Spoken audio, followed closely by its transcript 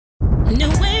New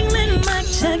England Mic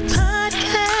Check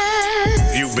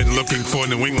Podcast. You've been looking for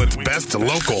New England's best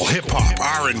local hip-hop,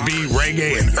 R&B,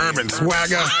 reggae, and urban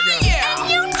swagger? Oh, yeah.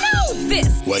 And you know this.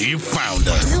 Well, you found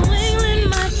us. New England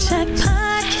Mic Check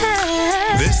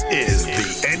Podcast. This is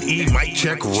the NE Mic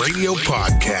Check Radio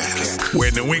Podcast,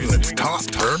 where New England's top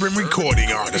urban recording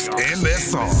artists and their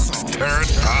songs turn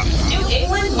up. New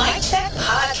England Mic Check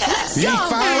Podcast. You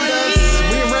found us.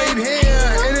 We're right here.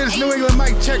 It is New England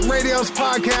Mic Check Radio's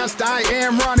podcast. I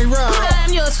am Ronnie Rudd.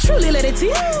 I'm yours truly, Lady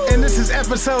T. And this is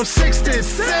episode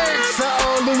 66.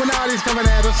 Uh-oh, Illuminati's coming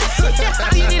at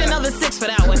us. You need another 6 for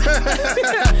that one.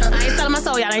 I ain't selling my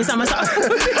soul, y'all. I ain't selling my soul.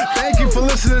 Thank you for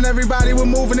listening, everybody. We're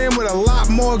moving in with a lot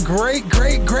more great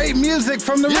music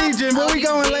from the region. Where we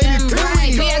going, Lady T?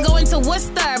 Right. We are going to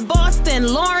Worcester,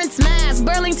 Boston, Lawrence, Mass,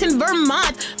 Burlington,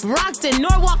 Vermont, Brockton,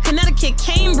 Norwalk, Connecticut,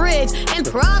 Cambridge, and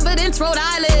Providence, Rhode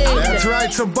Island. That's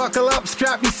right, so buckle up,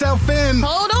 strap yourself in.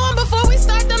 Hold on, before we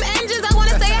start them engines, I want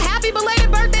to say a happy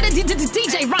belated birthday to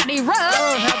DJ Ronnie Rudd.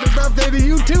 Oh, happy birthday to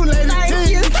you too, Lady T.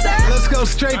 Thank you, sir. Let's go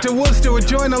straight to Worcester with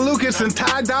Joyner Lucas and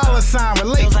Ty Dolla $ign.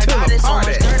 Relate to the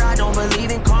party. I don't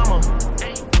believe in karma.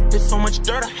 There's so much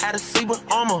dirt, I had to sleep with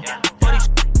armor. But he's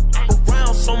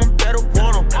around, someone better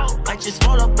want him. I just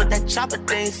roll up with that chopper,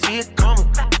 they ain't see it coming.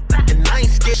 And I ain't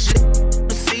scared shit,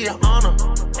 to see the honor.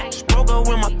 Just broke up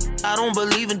with my, I don't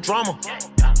believe in drama.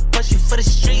 But she for the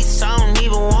streets, I don't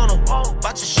even want them.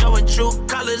 About to show it true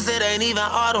colors, it ain't even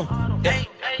autumn. Yeah.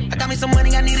 I got me some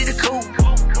money, I needed a coupe.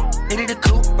 Needed a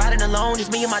coupe, riding alone,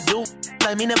 just me and my dude.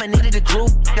 Like me never needed a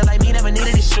group, yeah, like me never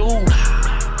needed a shoe.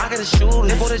 I got a shooter,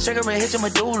 they pull the trigger and hit your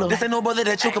medulla. This ain't no brother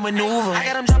that you can maneuver. I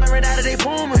got them dropping right out of they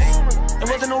Pumas. There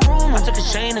wasn't no room, I took a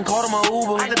chain and called him a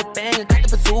Uber. I got the bang and got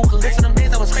the bazooka. Listen, them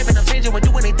days I was scraping, I'm changing, would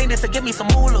do anything just to give me some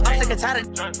moolah. I'm sick and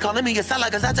tired of calling me a seller,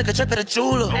 cause I took a trip to the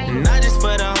jeweler. And I just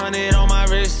put 100 on my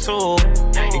wrist too.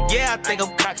 And yeah, I think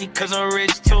I'm cocky cause I'm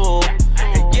rich too.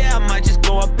 And yeah, I might just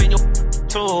go up in your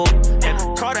too. And I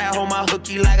call that hoe my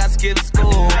hooky like I skipped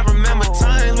school. I remember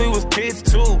times we was kids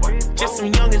too. Just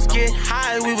some youngins get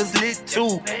high, we was lit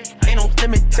too. Ain't no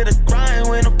limit to the grind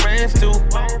when the friends do.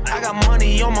 I got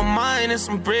money on my mind and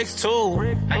some bricks too.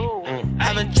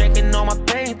 I've been checking on my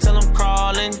pay till I'm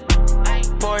crawling.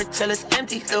 Pour it till it's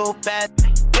empty, feel bad.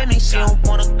 With me, she don't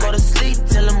wanna go to sleep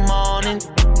till the morning.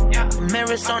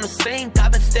 Mirrors on the sink,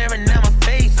 I've been staring at my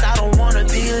face. I don't wanna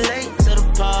be late to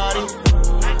the party.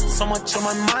 So much on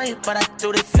my mind, but I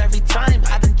do this every time.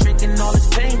 I've been drinking all this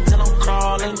pain till I'm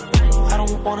crawling. I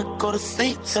don't wanna go to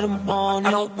sleep till the morning.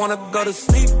 I don't wanna go to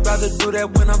sleep, rather do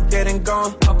that when I'm dead and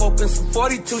gone. Pop open some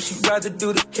 42, she'd rather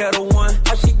do the kettle one.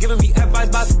 How she giving me advice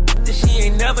about that she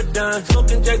ain't never done.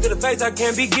 Smoking J to the face, I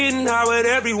can't be getting high with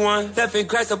everyone. Left and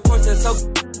crashed a Porsche, so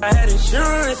I had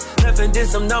insurance. Left and did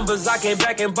some numbers, I came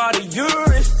back and bought a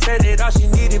urine. Said that all she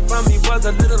needed from me was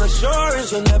a little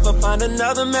assurance. You'll never find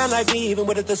another man like me, even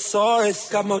with a thesaurus.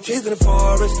 Got more trees in the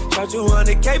forest. Charge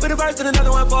 200K for the verse and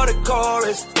another one for the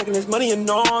chorus. Making this money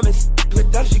enormous.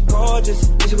 With that, she gorgeous.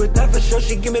 And she with that for sure,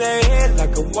 she give me that head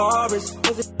like a walrus.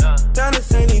 Down the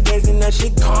sunny days and that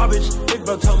shit garbage. Big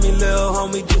bro told me, little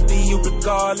homie, just be you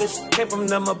regardless. Came from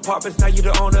them apartments, now you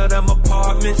the owner of them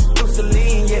apartments.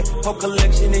 Lucille, yeah, whole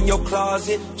collection in your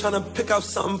closet. Tryna pick out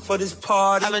something for this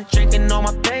party. I've been drinking all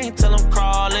my pain till I'm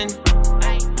crawling.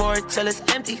 Pour it till it's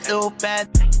empty, feel bad.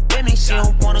 With me, she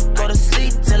don't wanna go to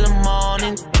sleep till the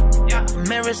morning.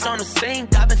 Mirrors on the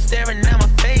sink, I've been staring at my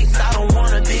face. I don't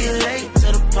wanna be late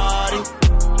to the party.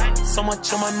 So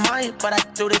much on my mind, but I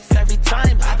do this every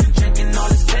time. I've been drinking all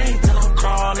this pain till I'm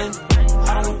crawling.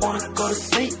 I don't wanna go to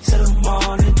sleep till the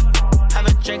morning. I've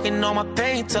been drinking all my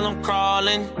pain till I'm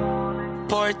crawling.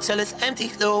 Pour it till it's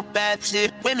empty, little bad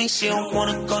shit. With me, she don't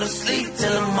wanna go to sleep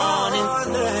till the morning.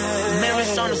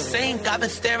 Mirrors on the sink, I've been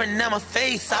staring at my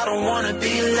face. I don't wanna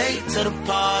be late to the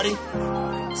party.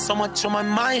 So much on my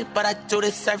mind, but I do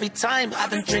this every time. I've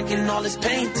been drinking all this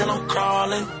pain till I'm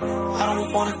crawling. I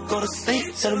don't wanna go to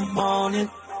sleep till the morning.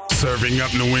 Serving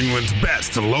up New England's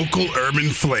best local urban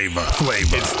flavor.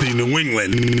 It's the New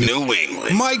England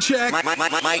Mic Check.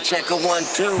 Mic check a 1,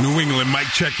 2. New England Mic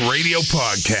Check Radio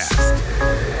Podcast.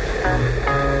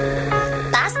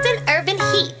 Boston Urban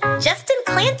Heat, Justin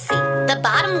Clancy, The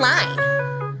Bottom Line.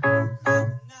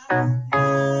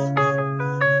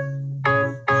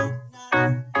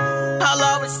 I'll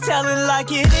always tell it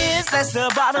like it is, that's the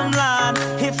bottom line.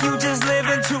 If you just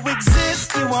living to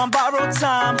exist, you on borrowed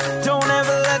time. Don't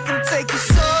ever let them take your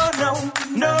soul, no,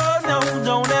 no, no.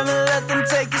 Don't ever let them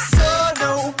take your soul,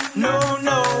 no, no,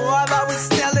 no. I'll always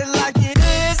tell it like it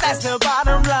is, that's the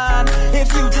bottom line.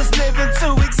 If you just living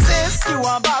to exist, you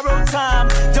on borrowed time.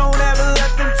 Don't ever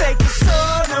let them take your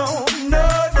soul, no, no,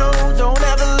 no. Don't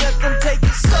ever let them take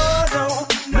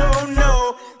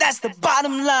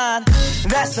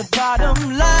That's the bottom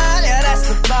line. Yeah, that's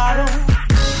the bottom.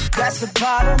 That's the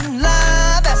bottom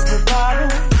line. That's the bottom.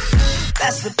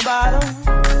 That's the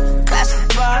bottom. That's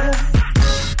the bottom.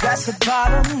 That's the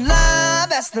bottom line,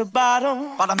 that's the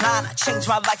bottom. Bottom line, I changed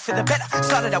my life for the better.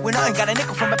 Started out with nothing, got a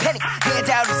nickel from a penny.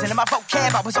 Handout isn't in my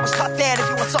vocab, I was always taught that if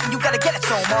you want something, you gotta get it.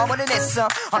 So more than this,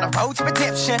 on the road to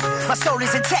redemption. My soul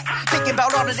is intact, thinking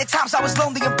about all of the times I was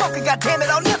lonely and broken. God damn it,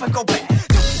 I'll never go back.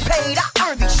 Dues paid, I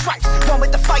earned these stripes. One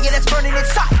with the fire that's burning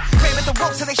inside. Ran with the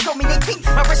ropes so they show me they teeth.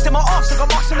 My wrist and my arms, so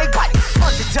got marks when they bite.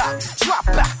 Underdog, drop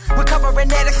out, recovering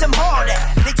addicts, I'm hard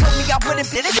at. They told me I wouldn't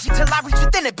be this shit till I reach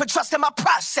within it, but trust in my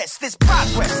process. This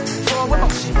progress, for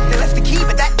emotion. They left the key,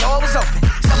 but that door was open.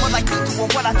 Someone like me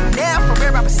doing what I do now, from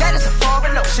where I was at is a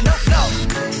foreign ocean. No.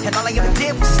 And all I ever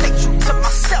did was stay true to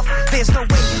myself. There's no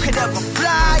way you could ever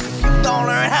fly if you don't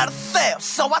learn how to fail.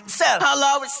 So I tell, I'll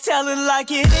always tell it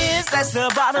like it is. That's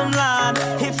the bottom line.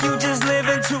 If you just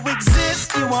living to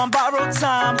exist, you on borrowed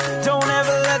time. Don't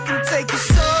ever let them take your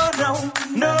soul. No.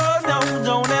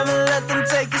 Don't ever let them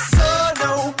take your soul.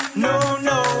 No.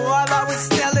 I'll always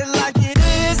tell it like it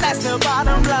is. That's the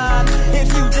bottom line. If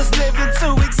you just living to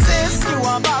exist, you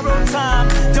on borrowed time.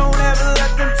 Don't ever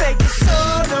let them take your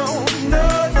soul. No.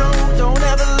 Don't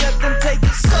ever let them take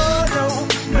your soul.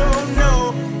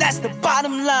 No. That's the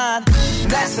bottom line.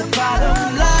 That's the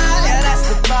bottom line. Yeah, that's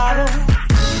the bottom.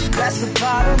 That's the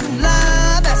bottom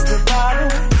line. That's the bottom.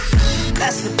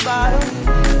 That's the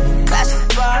bottom. That's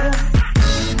the bottom.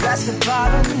 That's the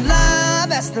bottom line,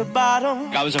 that's the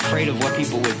bottom. I was afraid of what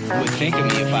people would think of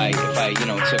me if I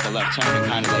took a left turn and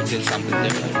kind of like did something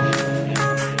different.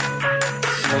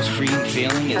 The most freeing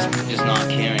feeling is just not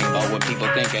caring about what people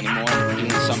think anymore and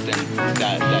doing something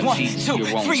that feeds your own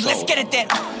soul. 1, 2, 3, let's get it then.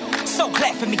 So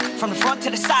glad for me, from the front to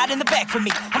the side and the back for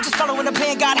me. I'm just following the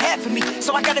plan God had for me,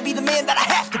 so I gotta be the man that I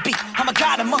have to be. I'm a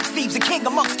god amongst thieves, a king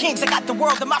amongst kings. I got the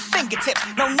world at my fingertips.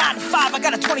 No 9 to 5, I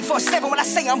got a 24/7. When I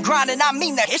say I'm grinding, I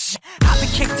mean that ish. I've been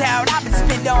kicked out, I've been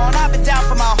spit on, I've been down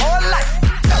for my whole life.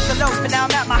 Felt the lows, but now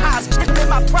I'm at my highs. I'm in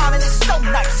my prime and it's so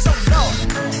nice, so long.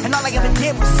 And all I ever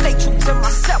did was stay true to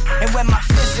myself. And when my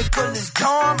physical is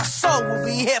gone, my soul will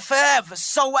be here forever.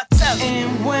 So I tell you.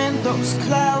 And when those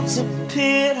clouds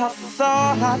appeared, I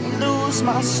thought I'd lose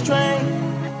my strength.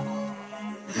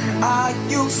 I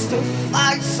used to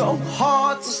fight so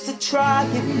hard just to try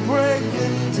and break the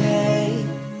day.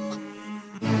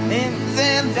 And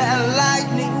then that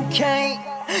lightning came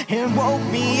and woke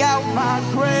me out my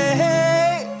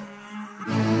grave.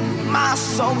 My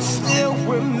soul still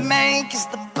remains, 'cause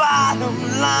the bottom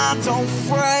line don't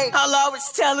fray. I'll always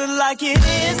tell it like it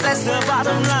is, that's the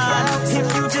bottom line.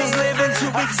 If you just living to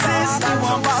exist, you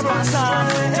on borrowed time.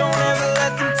 Don't ever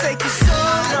let them take your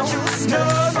soul. No,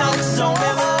 don't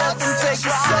ever let them take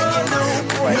your soul.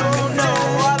 No,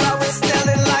 I'll always tell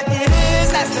it like it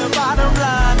is, that's the bottom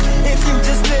line. If you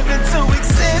just living to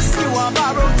exist, you on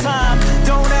borrowed time.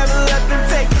 Don't ever let them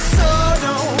take your soul.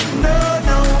 No,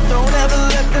 don't ever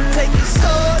let them take your soul.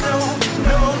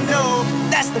 No,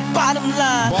 that's the bottom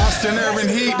line. Boston Urban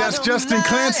Heat, that's Justin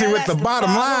Clancy with the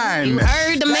bottom line. You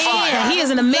heard the man. He is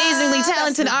an amazingly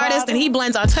talented artist, and he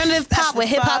blends alternative pop with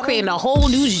hip-hop, creating a whole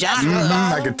new genre.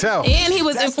 I could tell. And he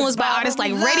was influenced by artists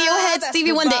like Radiohead,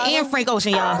 Stevie Wonder, and Frank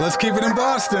Ocean, y'all. Let's keep it in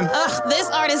Boston. This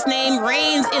artist's name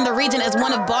reigns in the region as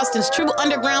one of Boston's true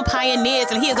underground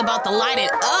pioneers, and he is about to light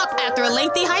it up after a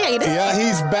lengthy hiatus. Yeah,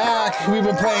 he's back. We've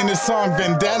been playing this song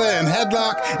Vendetta and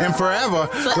Headlock and Forever.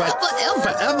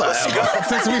 Forever.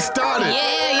 Since we started.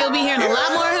 Yeah, you'll be hearing a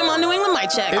lot more of him on New England Mic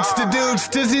Check. It's the dude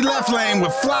Stizzy Left Lane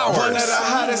with Flowers. One of the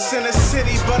hottest in the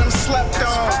city, but I'm slept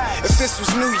on. If this was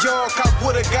New York, I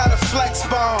would've got a flex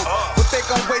bomb. But they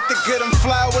gon' wait to get them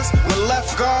flowers when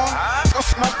left gone.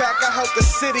 Off my back, I held the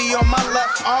city on my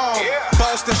left arm.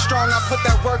 Boston strong, I put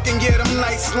that work and get them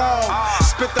nights long.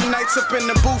 Spit them nights up in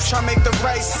the booth, try make the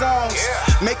right songs.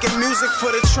 Making music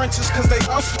for the trenches, 'cause they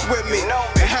off with me.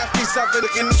 And half these other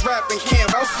niggas rapping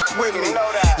can't off with me.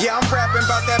 Yeah, I'm rapping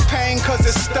about that pain, 'cause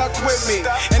it's stuck with me.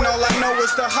 And all I know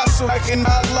is the hustle, and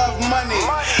I love money.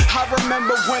 I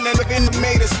remember when a nigga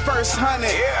made his first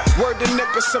 100. Word to Nip,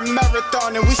 it's a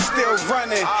marathon and we still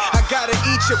running. I gotta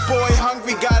eat your boy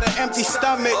hungry, got an empty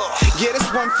stomach. Yeah, this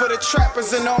one for the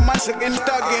trappers and all my niggas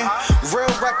thuggin'.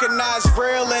 Real recognize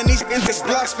real and these niggas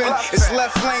bluffing. It's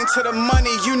Left Lane to the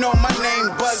money, you know my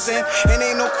name buzzing. And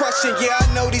ain't no question, yeah, I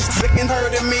know these niggas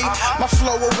heard of me. My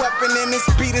flow a weapon and this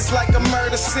beat is like a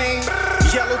murder scene.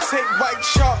 Yellow tape, white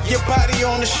chalk, your body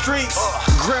on the streets.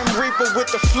 Grim Reaper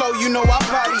with the flow, you know I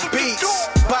body beats.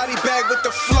 Body bag with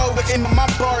the flow, and my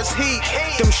bars heat.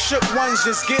 Them shook ones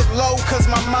just get low, 'cause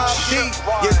my mob deep.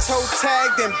 Your toe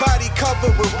tagged and body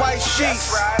covered with white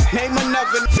sheets. Name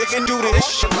another nigga can do this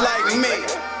shit like me.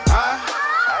 Huh?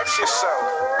 Ask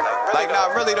yourself. Like,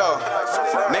 nah, really though.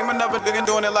 Name another nigga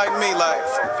doing it like me. Like,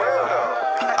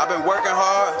 I've been working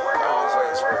hard.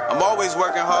 I'm always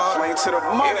working hard.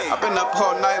 I've been up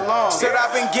all night long. Said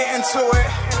I've been getting to it.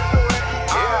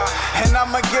 And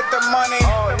I'ma get the money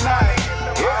all night.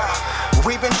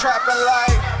 We been trapping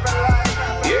like,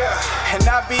 and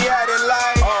I be at it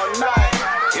like all night.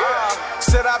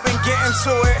 Said I've been getting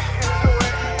to it.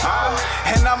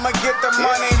 And I'ma get the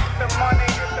money.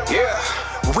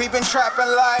 We been trapping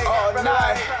like all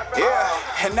night.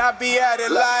 And I be at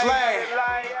it like,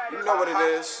 you know what it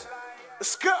is.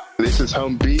 Let's go. This is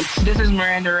Home Beats. This is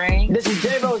Miranda Rain. This is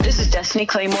J-Bo. This is Destiny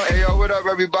Claymore. Hey, yo, what up,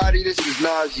 everybody? This is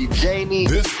Najee Janie.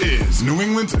 This is New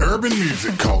England's urban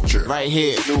music culture. Right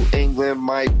here. New England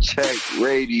Mic Check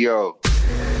Radio.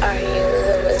 Are you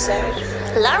the wizard?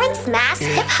 Lawrence Mass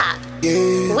Hip Hop.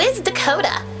 Wiz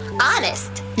Dakota.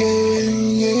 Honest.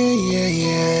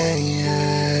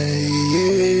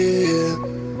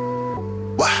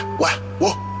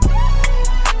 Whoa.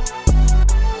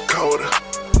 Coda.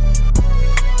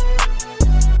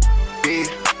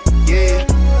 Yeah.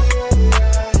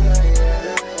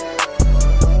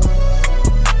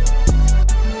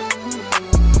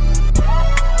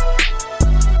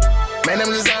 Man, I'm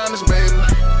just honest, baby.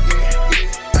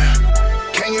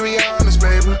 Can you be honest,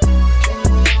 baby?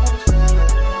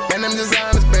 Man, I'm just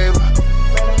honest, baby.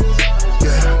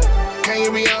 Yeah. Can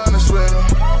you be honest with me?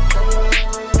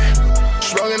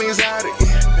 Smoking niggas out of it.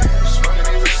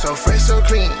 So fresh, so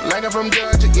clean, like I'm from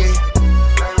Georgia, yeah.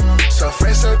 So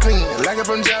fresh, so clean, like I'm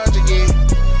from Georgia, yeah.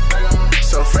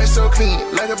 So fresh, so clean,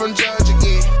 like I'm from Georgia,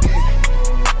 yeah.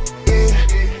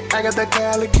 Yeah, I got the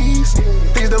Cali keys.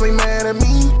 Please don't be mad at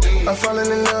me. I'm falling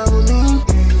in love with me.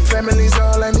 Family's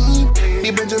all I need.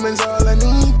 The Benjamin's all I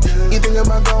need. You think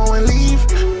about going leave?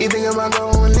 You think about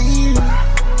going leave?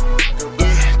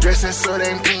 Yeah, dressing so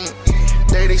damn clean.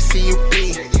 They see you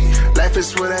be. Life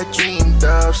is what I dreamed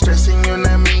of. Stressing you,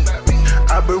 not me.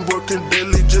 I've been working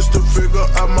daily just to figure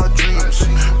out my dreams.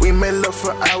 We made love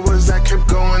for hours, I kept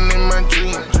going in my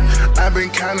dreams. I've been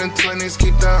counting 20s,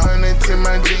 keep the 100s in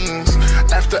my jeans.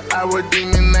 After hour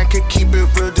demon, I can keep it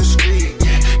real discreet.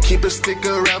 Keep a stick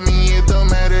around me, it don't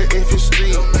matter if you're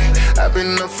street. I've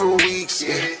been up for weeks,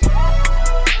 yeah.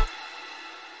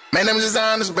 Man, I'm just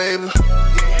honest, baby.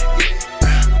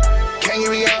 Can you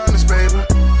be honest, baby?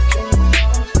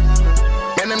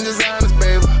 Man, I'm just honest,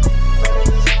 baby.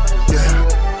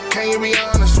 Can you be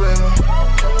honest with me?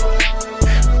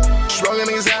 Smoking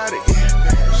niggas out of it.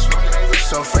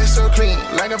 So fresh, so clean,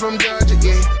 like I'm from Georgia,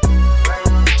 yeah.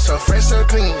 So fresh, so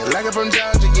clean, like I'm from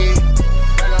Georgia, yeah.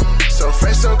 So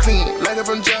fresh, so clean, like I'm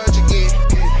from Georgia, yeah.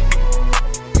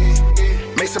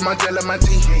 Mason Mandela, my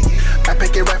tea. I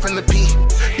pick it right from the P.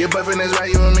 Your boyfriend is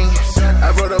right, you and me.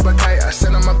 I rode up a kite, I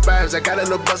sent on my vibes. I got a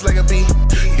little buzz like a bee.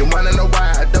 You wanna know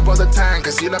why? I dub all the time,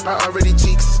 cause you love my already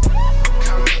cheeks.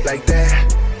 Like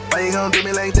that. Why you gon' do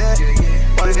me like that?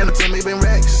 Why you gonna tell me been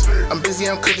Rex? I'm busy,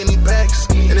 I'm cooking these packs.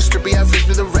 In the strippy outfits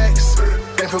with the Rex.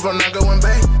 Thankful for not going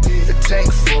back. The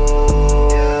tank full,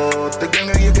 the gun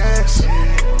on your gas.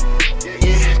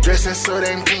 Yeah, dressing so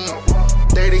damn clean.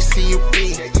 Dirty CUP.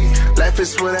 Life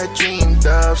is what I dreamed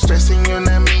of. Stressing you,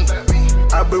 not me.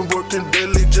 I've been working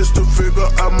daily just to figure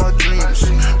out my dreams.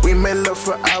 We made love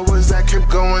for hours, I kept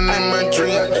going in my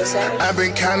dreams. I've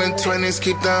been counting 20s,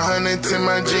 keep the 100s in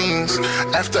my jeans.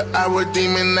 After hour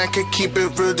demon, I could keep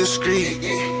it real discreet.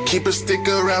 Keep a stick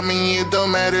around me, it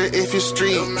don't matter if you're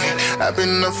street. I've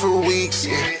been up for weeks,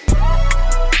 yeah.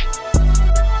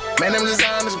 Man, I'm just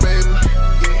honest, baby.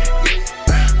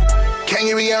 Can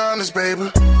you be honest, baby?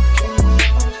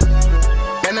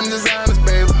 Man, I'm just honest,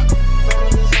 baby.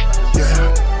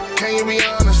 Can you be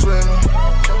honest with me?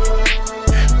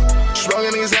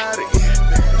 Smoking niggas out of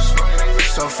it.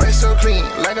 So fresh, so clean,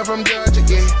 like I'm from Georgia,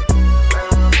 yeah.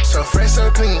 So fresh,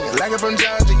 so clean, like I'm from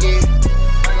Georgia, yeah.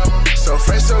 So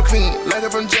fresh, so clean, like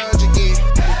I'm from Georgia, yeah.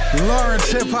 Lawrence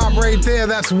Hip Hop right there.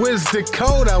 That's Wiz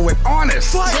Dakota with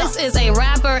Honest. This is a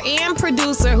rapper and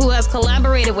producer who has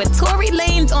collaborated with Tory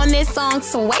Lanez on this song,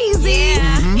 Swayze.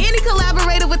 Yeah. And he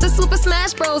collaborated with the Super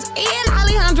Smash Bros. And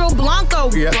Alejandro Blanco,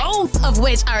 both of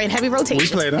which are in heavy rotation. We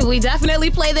played them. We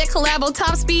definitely play their collabo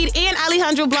Top Speed and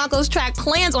Alejandro Blanco's track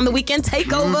Plans on the Weekend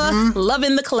Takeover.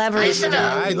 Loving the collaboration.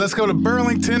 All right, let's go to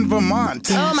Burlington, Vermont.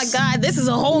 Oh my God, this is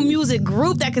a whole music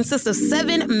group that consists of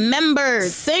 7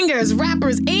 members, singers,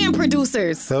 rappers, and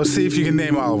producers. So let's see if you can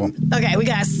name all of them. Okay, we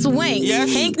got Swank,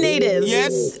 Hank Native,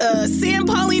 Sam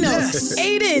Paulino,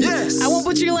 Aiden, I won't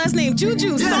butcher your last name,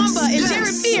 Juju, Samba, and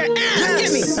Jared Fear.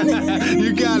 Give me.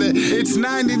 You got it. It's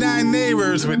 99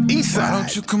 Neighbors with Eastside. Why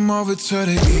don't you come over to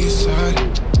the east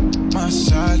side, my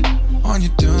side, on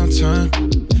your downtime?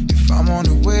 If I'm on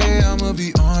the way, I'ma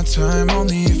be on time.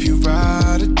 Only if you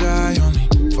ride or die,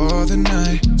 only for the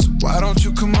night. So why don't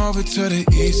you come over to the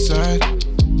east side,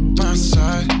 my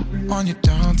side, on your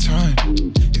downtime?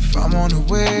 If I'm on the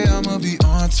way, I'ma be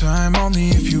on time. Only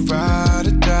if you ride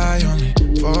or die, only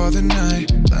for the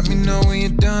night. Let me know when you're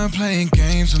done playing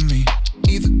games with me.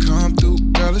 Either come through,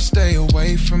 girl, or stay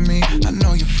away from me. I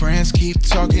know your friends keep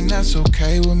talking, that's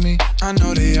okay with me. I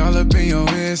know they all up in your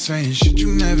ear saying, should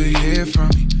you never hear from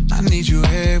me? I need you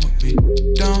here with me,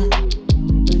 don't.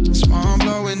 That's why I'm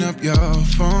blowing up your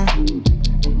phone.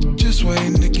 Just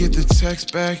waiting to get the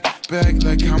text back,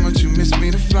 like how much you miss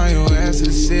me to fly your ass to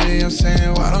the city. I'm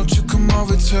saying, why don't you come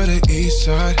over to the east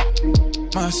side,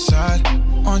 my side,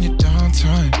 on your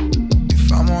downtime?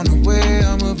 If I'm on the way,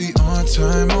 I'ma be on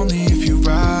time. Only if you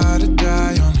ride or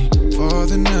die, only for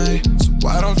the night. So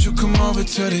why don't you come over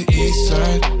to the east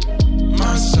side,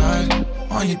 my side,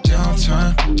 on your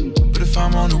downtime? But if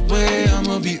I'm on the way,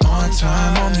 I'ma be on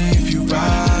time. Only if you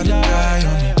ride or die,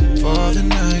 only for the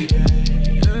night.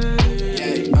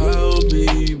 I'll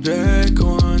be back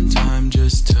on time,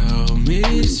 just tell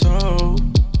me so.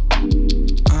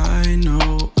 I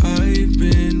know I've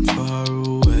been far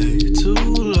away too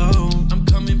long. I'm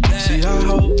coming back. See, I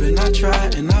hope and I try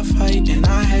and I fight and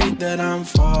I hate that I'm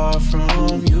far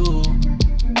from you.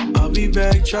 I'll be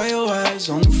back, try your eyes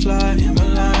on the fly in my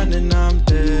line and I'm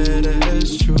dead,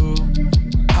 that's true.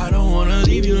 I don't wanna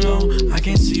leave you alone, I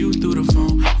can't see you through the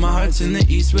phone. My heart's in the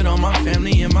east with all my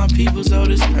family and my people. So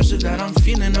this pressure that I'm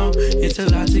feeling, oh, it's a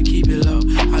lot to keep it low.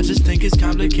 I just think it's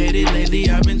complicated lately,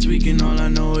 I've been tweaking. All I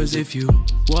know is if you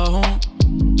won't,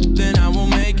 then I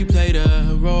won't make you play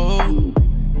the role.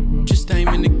 Just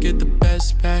aiming to get the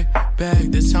best back.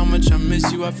 That's how much I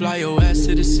miss you, I fly your ass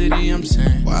to the city, I'm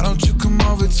saying, why don't you come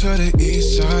over to the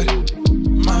east side,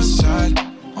 my side,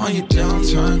 on your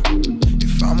downtime?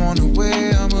 If I'm on the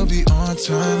way, I'ma be on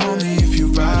time. Only if you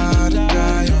ride or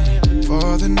die, only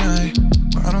for the night.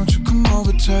 Why don't you come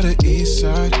over to the east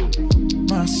side,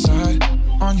 my side,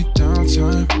 on your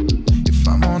downtime? If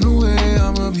I'm on the way,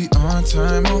 I'ma be on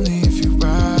time. Only if you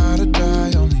ride or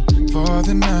die, only for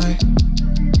the night.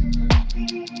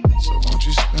 So won't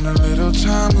you spend a little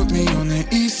time with me on the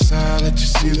east side? Let you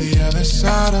see the other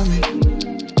side of me.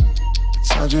 I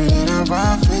told you that I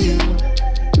ride for you.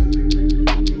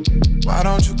 Why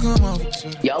don't you come over to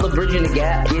Y'all are bridging the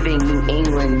gap, giving New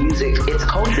England music its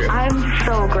culture. I'm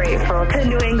so grateful to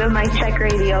New England Mic Check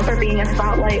Radio for being a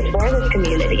spotlight for this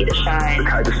community to shine. The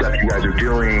type of stuff you guys are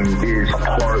doing is a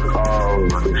part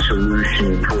of the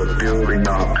solution toward building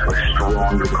up a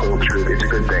stronger culture. It's a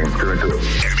good thing. Through and through.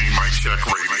 Mic Check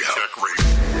Radio.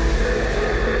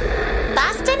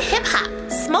 Boston Hip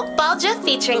Hop. Smoke Balja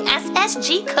featuring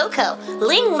SSG Coco.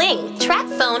 Ling Ling. Track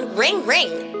phone ring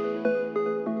ring.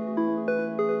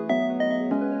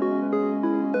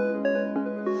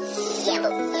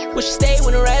 We should stay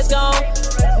when the rest gone.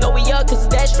 Know we up cause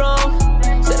it's that strong.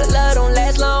 Said the love don't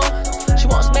last long. She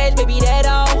want smash, baby, that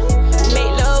all. We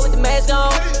made love with the mask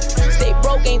on. Stay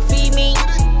broke, ain't feed me.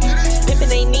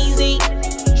 Pimpin' ain't easy.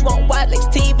 She want white like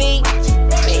TV.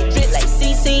 Made drip like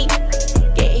CC.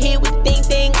 Get hit with the ding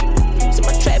ding. So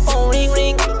my trap phone ring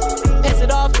ring. Pass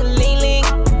it off to Ling Ling.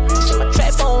 So my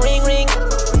trap phone ring ring.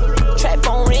 Trap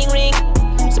phone ring ring.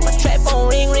 So my trap phone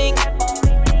ring ring.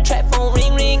 Trap phone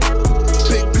ring ring.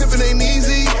 Big pimpin' ain't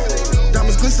easy.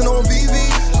 Diamonds glisten on VV.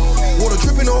 Water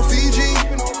dripping on Fiji.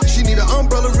 She need an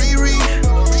umbrella Riri.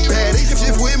 Bad Asian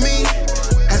shit with me.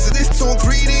 As it is on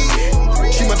 3D.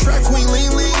 She my track queen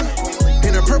Ling Ling.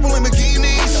 In her purple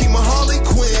Lamborghini. She my Harley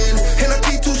Quinn. And I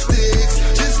keep 2 sticks.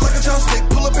 Just like a chopstick.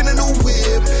 Pull up in a new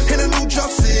whip. And a new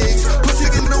drop 6. Pussy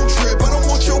get no trip. I don't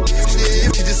want your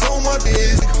shit. She just on my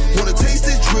dick. Wanna taste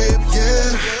this drip,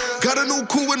 yeah. Got a new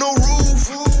coupe with no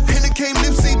roof. And it came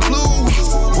Nipsey Blue.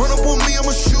 Run up on me,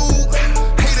 I'ma shoot.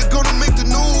 Hater gonna make the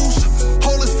news.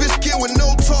 Whole this fish kill with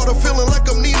no tartar. Feeling like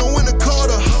I'm Nino in a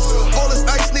Carter. All this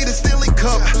ice need a Stanley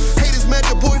Cup. Haters mad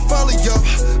that boy follow up.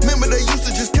 Remember they used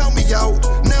to just count me out.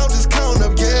 Now just count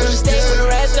up, yeah. We stay when the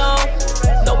rest gone.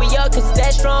 Know we up cause it's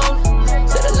that strong.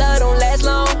 Said the love don't last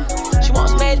long. She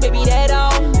want smash, baby, that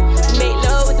all. We made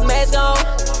love with the mask on.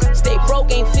 Stay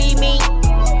broke, ain't feed me.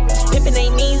 Pimpin'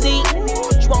 ain't easy.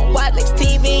 She want white like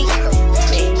TV.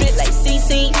 Made drip like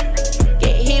CC.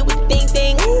 Get hit with the ding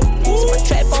ding. So my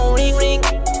trap phone ring ring.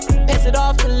 Pass it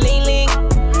off to Ling Ling.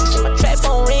 So my trap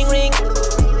phone ring ring.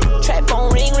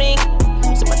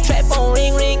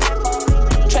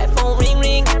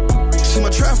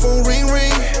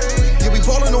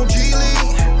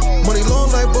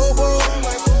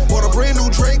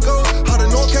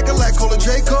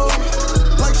 J. Cole.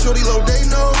 Like Shorty Low, they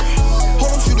know.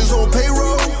 Hold up, shooters on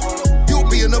payroll. You'll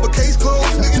be another case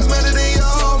closed. Niggas mad that they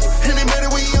off, and they mad that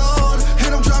we on.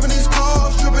 And I'm driving these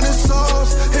cars, dripping in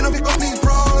sauce. And I'm picking up these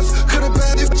bras. Could've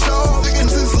been if y'all.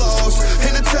 Niggas is lost.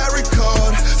 And a tarot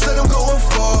card. Said I'm going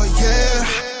far, yeah.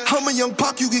 I'm a young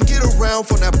pop you can get around.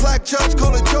 From that black judge,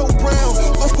 call it Joe Brown.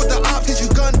 Off with the op, hit you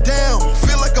gunned down.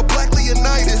 Feel like a black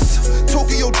Leonidas.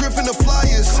 Tokyo drifting the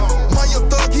flyers. My young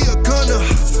thug, he a gunner.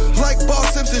 Like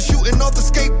Boss Simpson shooting off the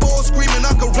skateboard, screaming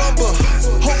I can rumble.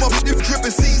 Hold my dripping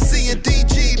CC and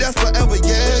DG, that's forever,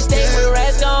 yeah. Stay with the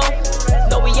rest gone.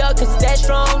 Know we up cause it's that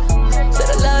strong. Said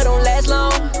the love don't last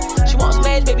long. She won't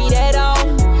smash, baby, that all.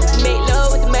 Make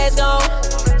love with the mask on.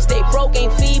 Stay broke,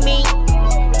 ain't feed me.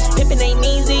 Pimpin' ain't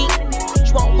easy.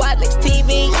 She won't watch like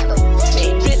TV.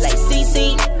 Made drip like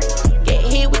CC. Get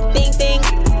hit with the ding.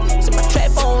 So my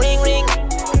trap phone ring.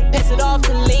 Pass it off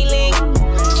to Ling Ling.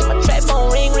 So my trap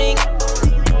phone ring.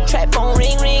 Trap phone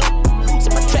ring. So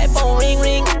my trap phone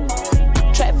ring.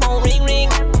 Trap phone ring.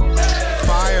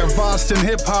 Fire Boston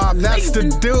hip hop, that's the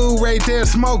dude right there.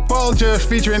 Smoke Bulger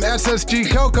featuring SSG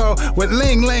Coco with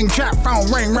Ling Ling trap phone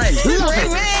ring. Ring,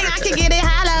 I can get it,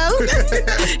 hello.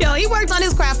 Yo, he worked on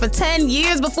his craft for 10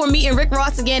 years before meeting Rick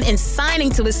Ross again and signing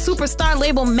to his superstar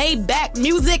label Maybach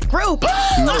Music Group.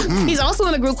 He's also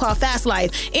in a group called Fast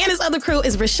Life. And his other crew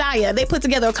is Rashaya. They put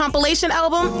together a compilation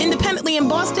album independently in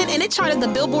Boston, and it charted the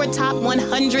Billboard Top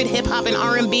 100 Hip Hop and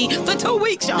R&B for 2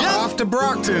 weeks, y'all. Off to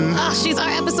Brockton. She's our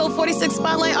episode 46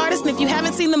 Spotlight artist, and if you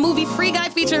haven't seen the movie Free Guy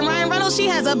featuring Ryan Reynolds, she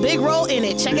has a big role in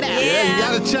it. Check it out. Yeah,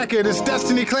 you gotta check it. It's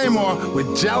Destiny Claymore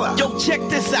with Jella. Yo, check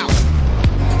this out.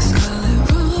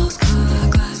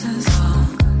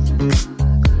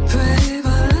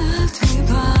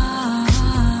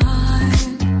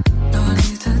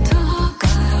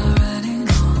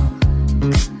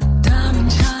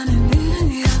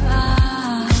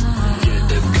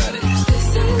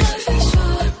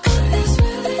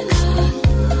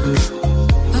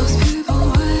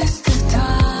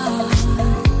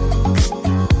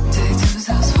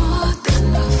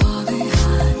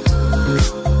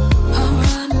 Oh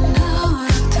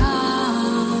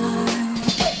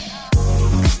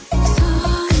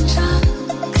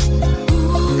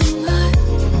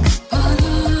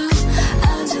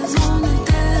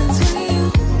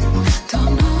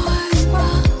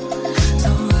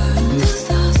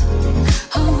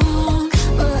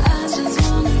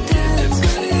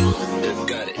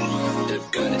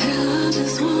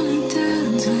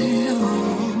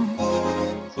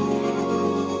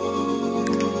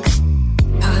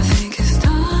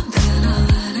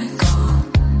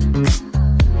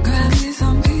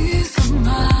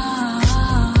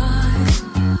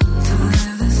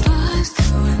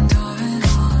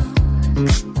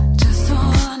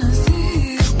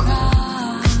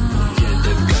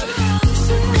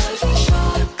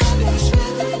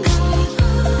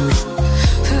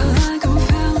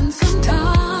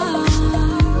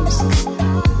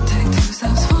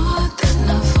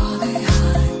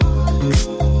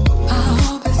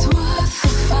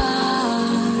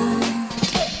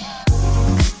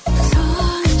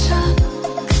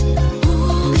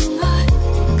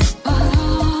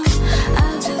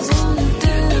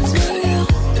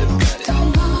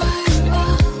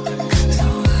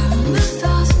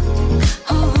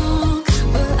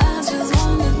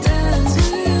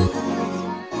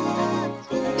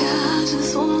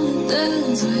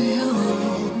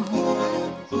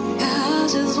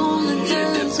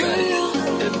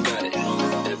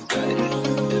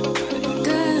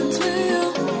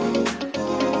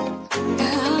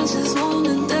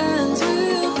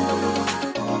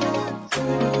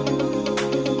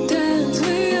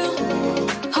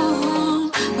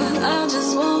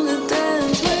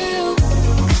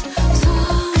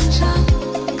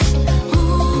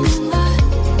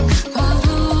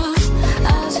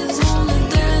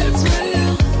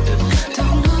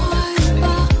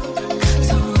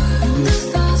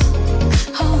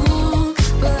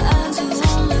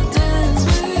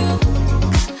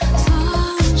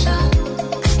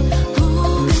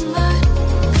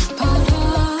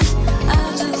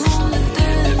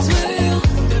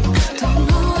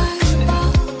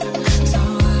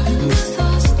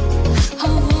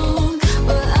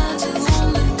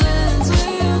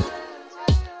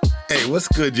What's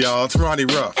good, y'all? It's Ronnie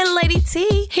Ruff. And Lady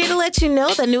T, here to let you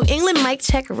know the New England Mic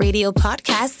Check Radio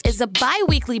podcast is a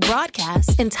bi-weekly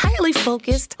broadcast entirely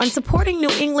focused on supporting New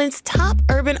England's top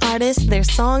urban artists, their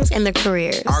songs, and their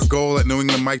careers. Our goal at New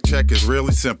England Mic Check is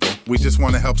really simple. We just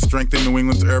want to help strengthen New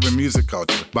England's urban music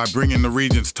culture by bringing the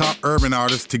region's top urban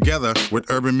artists together with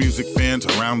urban music fans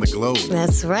around the globe.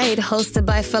 That's right. Hosted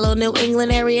by fellow New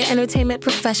England area entertainment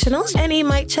professionals, NE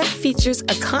Mic Check features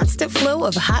a constant flow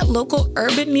of hot local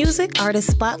urban music,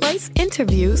 artist spotlights,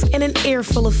 interviews, and an air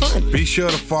full of fun. Be sure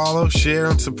to follow, share,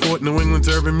 and support New England's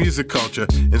urban music culture,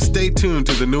 and stay tuned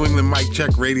to the New England Mic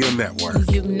Check Radio Network.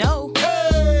 You know.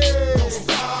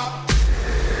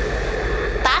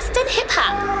 Boston Hip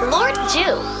Hop, Lord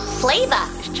Jew, Flavor.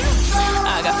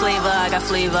 I got flavor, I got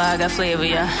flavor, I got flavor,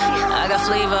 yeah. I got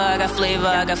flavor, I got flavor,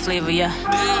 I got flavor, yeah.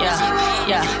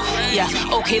 Yeah.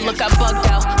 Okay, look, I bugged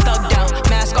out, thugged out.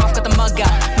 Mask off, got the mug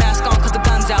out. Mask on, cause the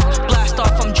gun's out. Blast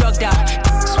off, I'm drugged out.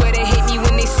 Swear they hate me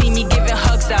when they see me giving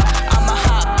hugs out. I'm a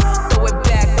hop, throw it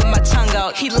back with my tongue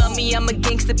out. He love me, I'm a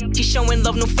gangster. He showing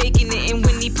love, no faking it. And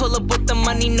when he pull up with the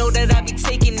money, know that I be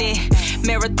taking it.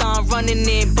 Marathon running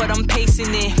it, but I'm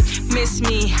pacing it. Miss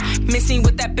me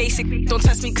with that basic. Don't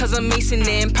test me cause I'm macing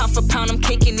it. And pound for pound, I'm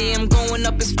caking it. I'm going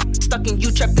up as stuck in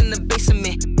you, trapped in the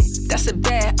basement. That's a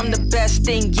bet, I'm the best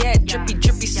thing yet. Drippy,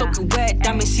 drippy, soaking wet.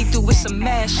 Diamond see through with some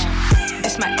mesh.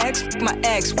 It's my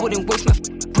ex, wouldn't waste my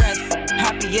breath.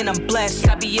 Happy and I'm blessed.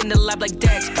 I be in the lab like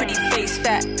Dex. Pretty face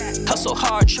fat. Hustle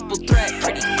hard, triple threat.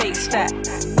 Pretty face fat.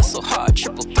 Hustle hard,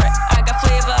 triple threat. I got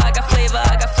flavor, I got flavor,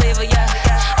 I got flavor, yeah.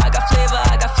 I got flavor,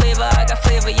 I got flavor, I got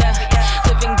flavor, yeah.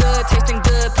 Living good, tasting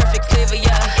good, perfect flavor,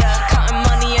 yeah. Counting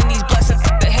money and these blessings,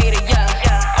 the hater, yeah.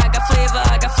 I got flavor,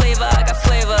 I got flavor, I got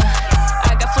flavor.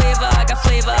 I got flavor, I got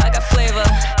flavor, I got flavor.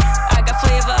 I got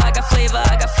flavor, I got flavor,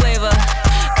 I got flavor.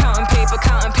 Counting paper,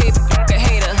 the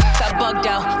hater. Got bugged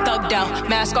out, thugged out.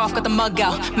 Mask off, got the mug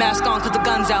out. Mask on, cause the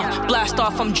gun's out. Blast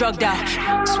off, I'm drugged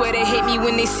out. Swear they hate me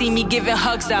when they see me giving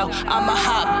hugs out. I'm a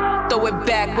hop, throw it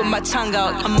back with my tongue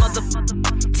out. I'm mother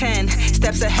 10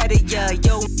 steps ahead of ya,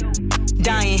 yo.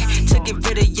 Dying to get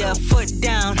rid of ya, foot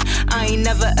down. I ain't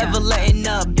never ever letting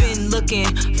up. Been looking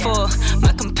for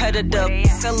my competitor.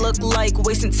 I look like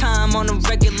wasting time on a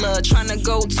regular. Trying to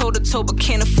go toe to toe, but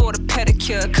can't afford a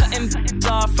pedicure. Cutting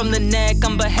off from the neck,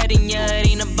 I'm beheading ya. It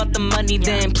ain't about the money,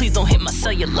 then please don't hit my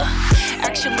cellular.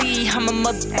 Actually, I'm a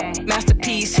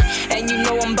masterpiece, and you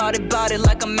know I'm bout it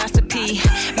like a masterpiece.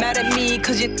 Mad at me,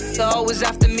 cause you're always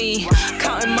after me.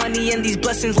 Counting money and these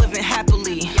blessings, living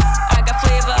happily. I got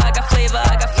flavor, I got flavor,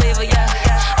 I got flavor, yeah.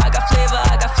 I got flavor,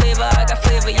 I got flavor, I got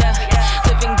flavor, yeah.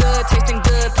 Living good, tasting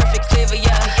good, perfect flavor,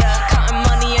 yeah. Counting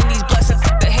money and these blessings,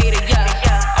 the hater, yeah.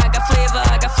 I got flavor,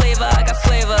 I got flavor, I got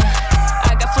flavor.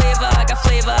 I got flavor, I got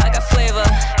flavor, I got flavor.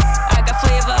 I got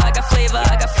flavor, I got flavor,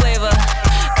 I got flavor.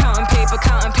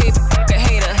 Counting paper, the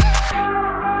hater.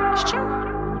 It's true.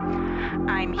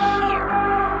 I'm here.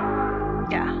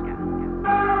 Yeah.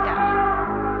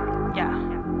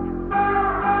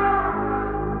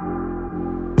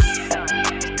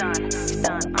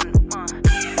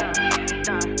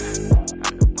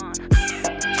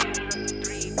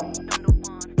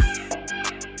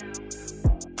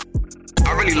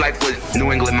 I really like what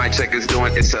New England Mic Check is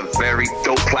doing. It's a very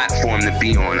dope platform to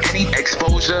be on. Any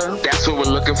exposure, that's what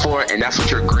we're looking for, and that's what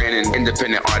you're granting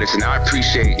independent artists, and I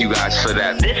appreciate you guys for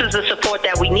that. This is the support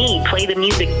that we need. Play the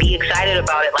music, be excited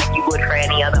about it like you would for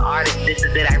any other artist. This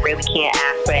is it. I really can't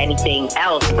ask for anything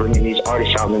else. Bringing these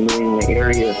artists out in the New England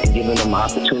area and giving them an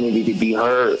opportunity to be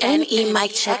heard. NE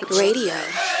Mic Check Radio.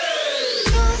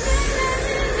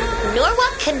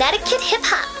 Norwalk, Connecticut Hip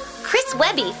Hop. Chris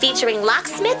Webby featuring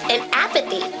Locksmith and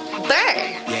Apathy. Burn.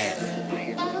 Yeah.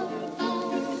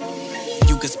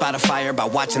 You can spot a fire by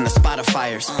watching the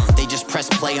Spotifyers. They just press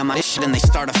play on my shit and they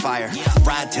start a fire.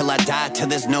 Ride till I die till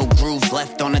there's no grooves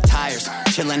left on the tires.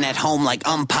 Chilling at home like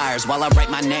umpires while I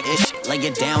write my neck-ish. Lay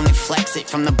it down and flex it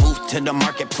from the booth to the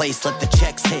marketplace. Let the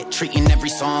checks hit. Treating every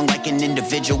song like an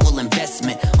individual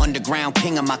investment. Underground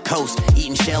king of my coast.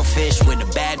 Eating shellfish with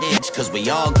a bad itch. Cause we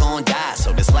all gon' die.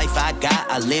 So this life I got,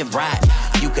 I live right.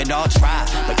 You could all try,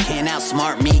 but can't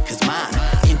outsmart me cause mine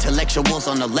intellectuals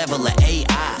on the level of AI.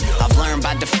 I've learned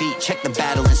by defeat, check the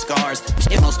battle and scars.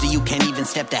 Most of you can't even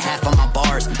step to half of my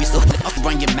bars. You still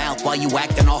run your mouth while you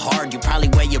acting all hard. You probably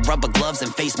wear your rubber gloves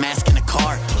and face mask in a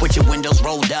car. With your windows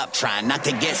rolled up, trying not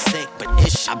to get sick. But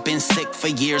I've been sick for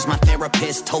years. My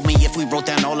therapist told me if we wrote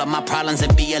down all of my problems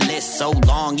it'd be a list so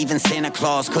long. Even Santa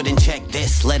Claus couldn't check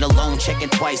this, let alone check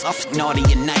it twice. Off naughty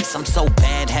and nice, I'm so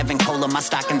bad. Having coal in my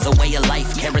stockings a way of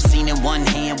life. Kerosene in one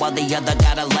hand while the other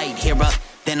got a light. Here up,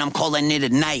 then I'm calling it a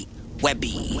night.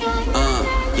 Webby,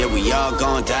 yeah, we all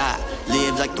gon' die.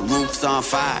 Live like the roof's on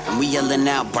fire, and we yelling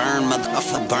out, burn,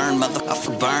 motherfucker, burn,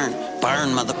 motherfucker, burn, burn,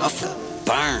 motherfucker,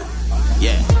 burn.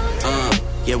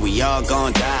 Yeah, we all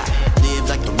gon' die. Live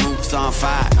like the roof's on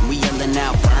fire, and we yelling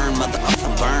out, burn,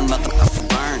 motherfucker, burn, motherfucker,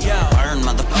 burn, burn,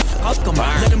 motherfucker.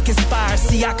 Let them conspire.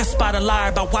 See, I can spot a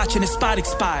liar by watching his spot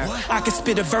expire. I can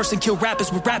spit a verse and kill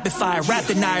rappers with rapid fire. Rap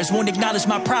deniers won't acknowledge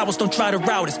my prowess, don't try to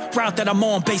route us. Route that I'm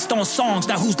on based on songs,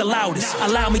 now who's the loudest?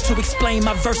 Allow me to explain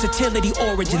my versatility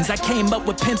origins. I came up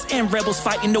with pimps and rebels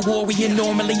fighting the warrior.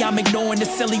 Normally I'm ignoring the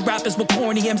silly rappers with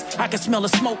corny hymns. I can smell the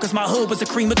smoke cause my hood was a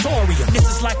crematorium. This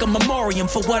is like a memoriam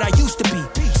for what I used to be.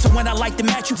 So when I like to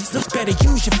match you, better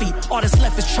use your feet. All that's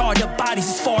left is charred up bodies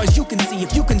as far as you can see.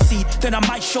 If you can see, then I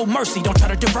might show mercy, don't try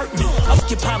to divert me. Fuck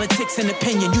your politics and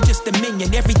opinion, you just a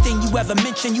minion. Everything you ever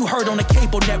mentioned, you heard on a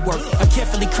cable network. I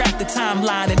carefully craft the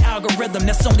timeline and algorithm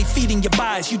that's only feeding your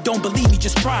bias. You don't believe me,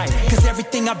 just try it. Cause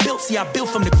everything I built, see, I built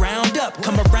from the ground up.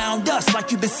 Come around us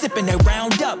like you've been sipping that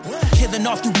round up. Killing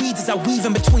off you weeds as I weave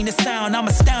in between the sound. I'm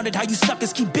astounded how you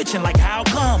suckers keep bitching, like how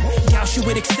come? Douse you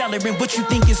with accelerant, what you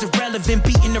think is irrelevant.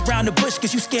 Beating around the bush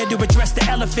cause you scared to address the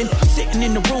elephant. Sitting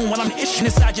in the room while I'm itching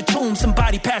inside your tomb.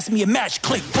 Somebody pass me a match,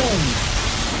 click, boom.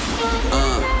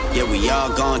 Yeah, we all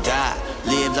gon' die.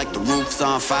 Live like the roof's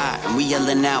on fire, and we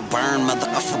yelling out, burn,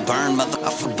 motherfucker, burn,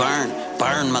 motherfucker, burn,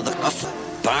 burn, motherfucker,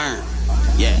 burn.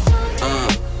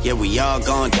 Yeah, we all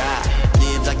gon' die.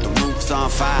 Live like the roof's on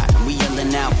fire, and we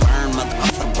yelling out, burn,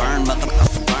 motherfucker, burn,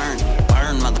 motherfucker, burn,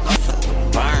 burn,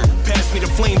 motherfucker, burn. Pass me the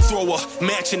flamethrower,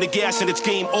 matching the gas and it's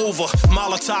game over.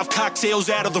 Molotov cocktails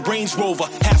out of the Range Rover.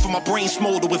 Half of my brain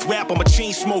smolder with rap, I'm a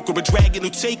chain smoker. A dragon who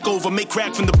take over, make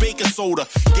crack from the baking soda.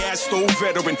 Gas stove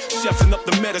veteran, chefing up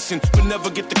the medicine, but never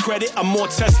get the credit, I'm more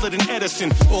Tesla than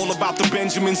Edison. All about the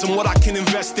Benjamins and what I can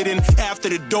invest it in. After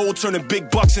the dough, turning big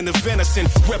bucks into venison.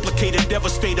 Replicated,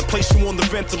 devastated, place you on the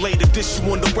ventilator. Dish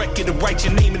you on the record and write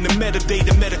your name in the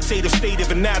metadata. Meditative state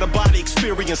of an out-of-body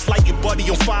experience. Light your buddy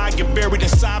on fire, get buried in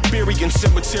Siberia.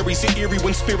 Cemeteries are eerie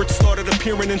when spirits started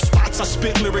appearing in spots. I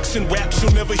spit lyrics and raps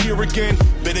you'll never hear again.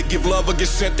 Better give love or get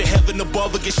sent to heaven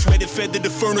above, or get shredded, fed to the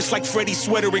furnace like Freddie's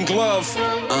sweater and glove.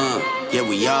 Yeah,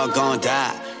 we all gon'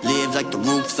 die. Live like the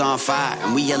roof's on fire,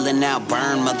 and we yelling out,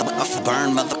 burn, motherfucker,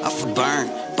 burn, motherfucker, burn,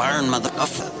 burn,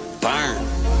 motherfucker, burn.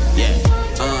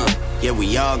 Yeah,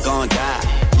 we all gon'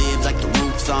 die. Live like the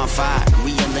roof's on fire, and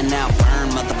we yelling out, burn,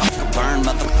 motherfucker, burn,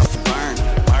 motherfucker, burn,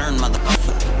 burn,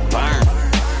 motherfucker, burn.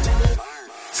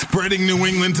 Spreading New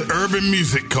England's urban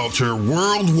music culture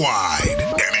worldwide.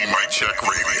 Any Mic Check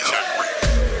Radio.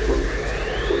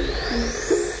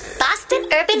 Boston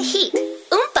Urban Heat.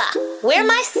 Oompa, where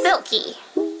my silky?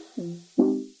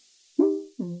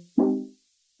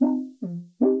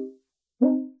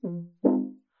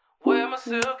 Where my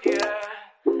silky at?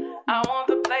 I want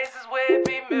the places where it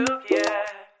be milky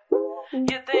at.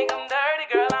 You think I'm dirty,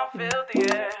 girl, I'm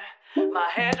filthy, yeah. My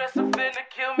hairdresser finna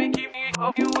kill me, keep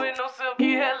you with no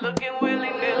silky hair, looking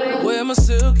willy-nilly. Where my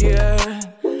silky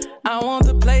at? I want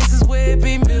the places where it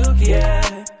be milky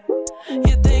at.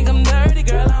 You think I'm dirty,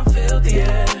 girl, I'm filthy,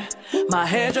 yeah. My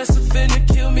hairdresser finna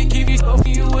kill me, keep you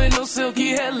with no silky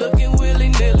hair, looking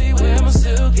willy-nilly. Where my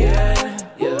silky at?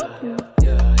 Yeah.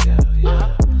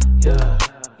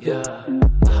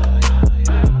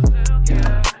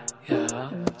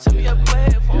 Tell me I play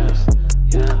it for us.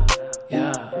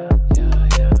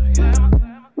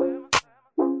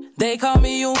 They call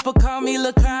me Oompa, call me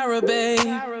La Cara, babe.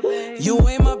 You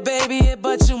ain't my baby,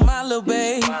 but you my little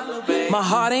babe. My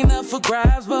heart ain't up for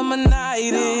grabs, but my night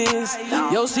is.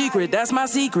 Your secret, that's my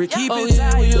secret, keep it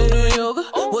tight. Oh yeah, you do yoga?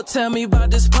 Well, tell me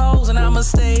about this pose, and I'ma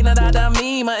stay. Now that I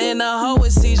mean, my inner hoe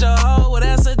is seizure hoe. Well,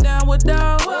 that's a downward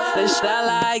dog. That shit I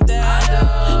like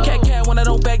that. Cat when I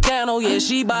don't back down, oh yeah,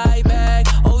 she bite back.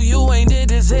 Oh, you ain't did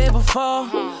this here before.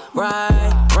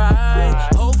 Right.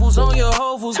 Hopefuls on your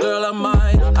hopefuls, girl, I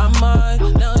might.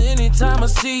 Now anytime I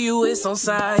see you, it's on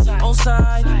side.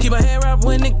 Keep my hair up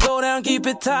when it go down, keep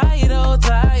it tight, oh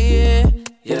tight,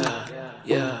 yeah.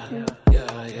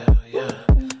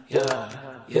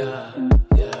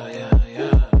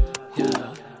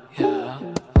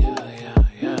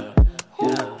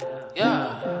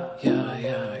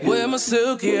 Where my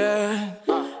silky at?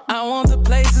 I want the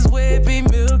places where it be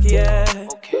milky at.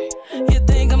 You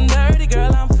think I'm dirty,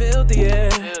 girl, I'm filthy, yeah.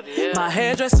 My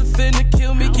hairdresser finna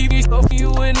kill me, keep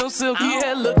you with no silky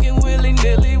hair, looking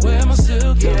willy-nilly. Where my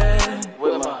silky at?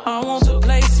 I want the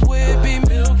places where it be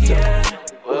milky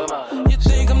at. You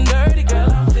think I'm dirty, girl,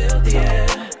 I'm filthy,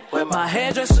 yeah. My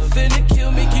hairdresser finna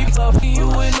kill me, keep you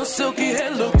with no silky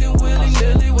hair, looking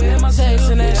willy-nilly. Where my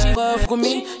silky at? She love with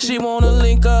me. She wanna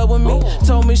link up with me.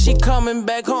 Told me she coming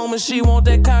back home and she want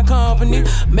that kind of company.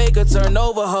 Make her turn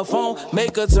over her phone,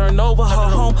 make her turn over her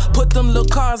home. Put them little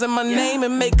cars in my name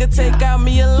and make her take out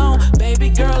me alone. Baby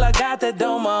girl, I got that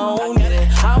on my own, yeah.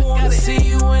 I wanna see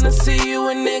you and I see you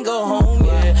and then go home,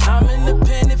 yeah. I'm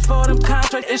independent for them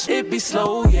contracts, this shit be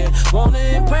slow, yeah. Wanna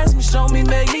impress me, show me,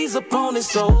 make these up on the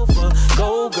sofa.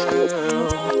 Go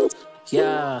girl,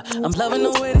 yeah. I'm loving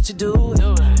the way that you do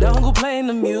it. Don't go playing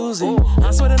the music,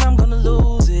 I swear that I'm gonna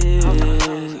lose it,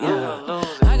 yeah.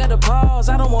 I gotta pause,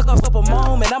 I don't want to up a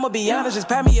moment. I'ma be honest, just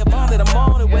pat me up on it, I'm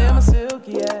on it. Where my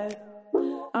silky at?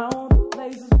 I want the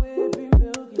places where it be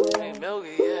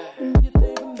milky, yeah. You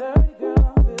think I'm dirty, girl,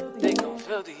 I'm filthy, think I'm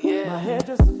filthy, yeah. My hair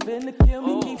just finna kill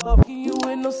me, keep fucking you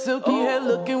with no silky hair,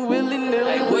 looking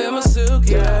willy-nilly. Hey, where my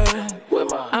silky at?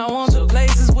 I want the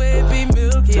places where it be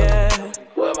milky, yeah.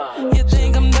 You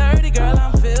think I'm dirty, girl,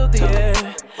 I'm filthy,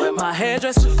 yeah. My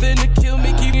hairdresser finna kill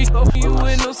me, keep me fucking you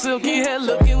with no silky hair,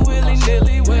 looking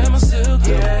willy-nilly. Where my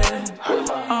silky at?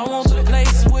 I want the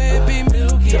places where it be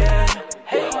milky, yeah.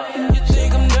 You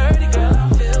think I'm dirty, girl,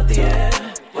 I'm filthy, yeah.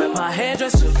 My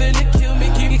hairdresser finna kill me,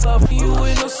 keep me fucking you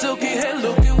with no silky hair,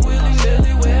 looking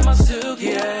willy-nilly. Where my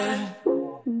silky at?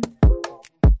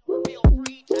 Feel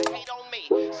free to hate on me.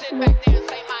 Sit back there and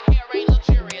say my hair ain't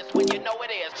luxurious when you know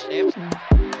it is.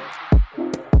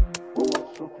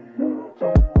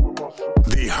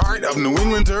 The heart of New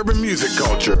England's urban music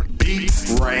culture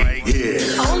beats right here.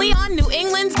 Only on New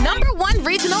England's #1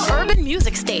 regional urban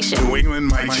music station. New England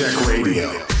Mic Check Radio.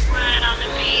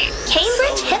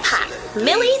 Cambridge Hip Hop.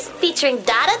 Millie's featuring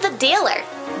Dada the Dealer.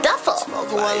 Duffel.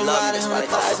 Smoking while I'm riding,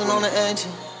 100,000 on the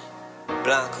engine.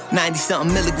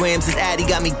 90-something milligrams, this Addy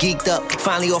got me geeked up.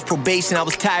 Finally off probation, I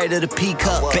was tired of the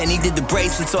P-cup. Benny did the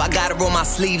bracelet, so I gotta roll my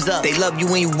sleeves up. They love you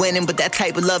when you winning, but that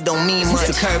type of love don't mean much.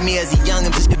 Took care of me as a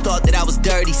youngin', just thought that I was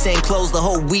dirty. Same clothes the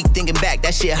whole week, thinking back,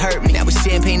 that shit hurt me. That was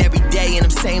champagne every day, and them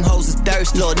same hoes is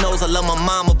thirsty. Lord knows I love my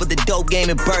mama, but the dope game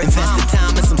at birth. Invested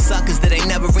time in some suckers that ain't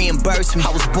never reimbursed me.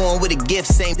 I was born with a gift,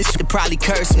 same this shit probably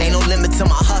curse me. Ain't no limit to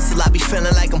my hustle, I be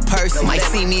feeling like I'm Percy. Might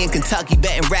see me in Kentucky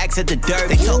betting racks at the dirt.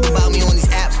 They talk about me on these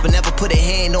apps, but never put a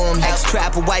hand on me.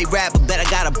 Ex-trapper, white rapper, bet I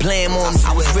got a blame on me.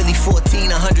 I was really 14,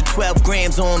 112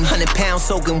 grams on me. 100 pounds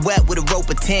soaking wet with a rope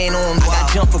of tan on me. I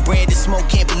got jumped for Brandon Smoke,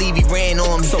 can't believe he ran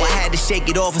on me. So I had to shake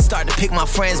it off and start to pick my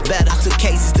friends better. I took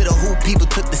cases to the hoop, people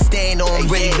took the stand on me.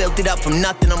 Really built it up from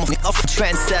nothing, I'm off a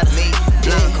trendsetter. Me,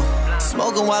 Blanco.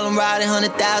 Smoking while I'm riding,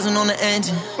 100,000 on the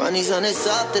engine. Run these hundreds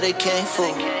up that they can't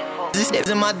fool. This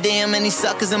in my DM and these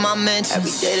suckers in my mentions.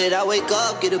 Every day that I wake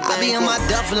up, get a bang. I be in my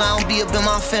duffel, I don't be up in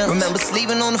my feelings. Remember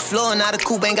sleeping on the floor, now the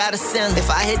coupe ain't got a ceiling.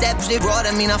 If I hit that shit raw,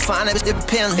 that mean I find that shit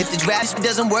appealing. If the draft shit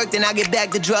doesn't work, then I get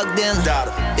back to drug dealing.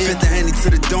 Fit the Henny to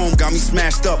the dome, got me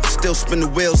smashed up. Still spin the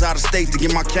wheels out of state to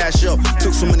get my cash up.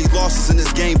 Took so many losses in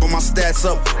this game, but my stats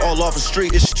up. All off the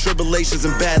street, it's tribulations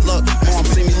and bad luck. Mom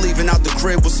see me leaving out the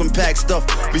crib with some packed stuff.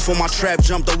 Before my trap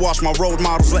jumped, I watched my road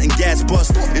models letting gas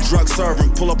bust. And drug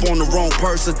serving, pull up on the wrong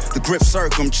person. The grip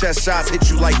circum, chest shots hit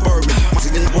you like bourbon.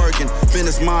 I'm working,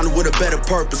 fitness minded with a better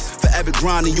purpose. Forever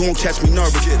grinding, you won't catch me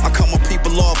nervous. I cut my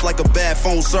people off like a bad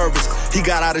phone service. He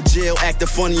got out of jail, acting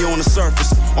funny on the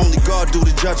surface. Only God do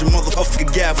the judging,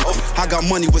 motherfucker gavel. I got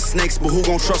money with snakes, but who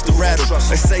gon' trust the rattle?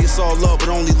 They say it's all love, but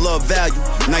only love value.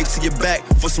 Knife to your back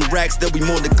for some racks, they'll be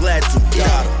more than glad to.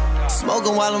 Got 'em.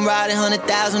 Smoking while I'm riding,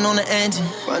 100,000 on the engine.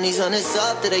 Run these hundreds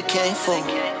up that they can't fool.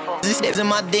 This in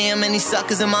my DM and these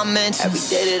suckers in my mentions. Every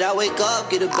day that I wake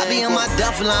up, get a bang. I be in my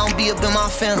duffel, I don't be up in my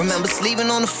feelings. Remember sleeping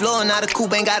on the floor, now the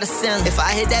coupe ain't got a ceiling. If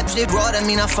I hit that shit raw, that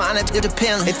mean I find that shit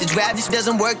appealing. If the draft just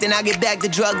doesn't work, then I get back to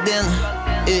drug dealing.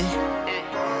 Yeah.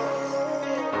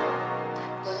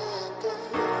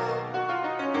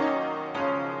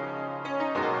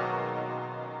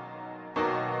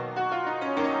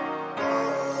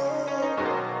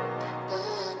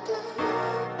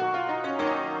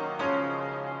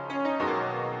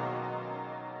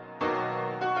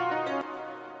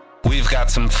 Got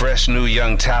some fresh new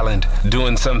young talent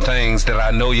doing some things that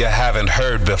I know you haven't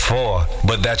heard before,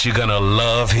 but that you're gonna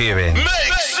love hearing. Do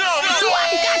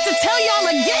I got to tell y'all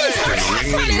again?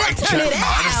 Turn it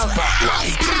out.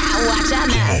 Watch out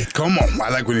now. Come on. I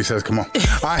like when he says come on.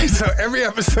 All right, so every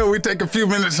episode we take a few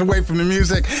minutes away from the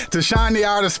music to shine the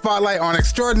artist spotlight on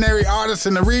extraordinary artists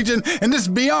in the region, and this is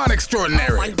beyond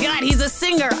extraordinary. Oh my God, he's a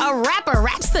singer, a rapper,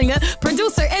 rap singer,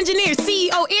 producer, engineer,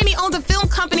 CEO, and he owns a film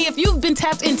company. If you've been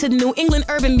tapped into the New England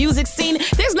urban music scene,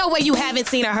 there's no way you haven't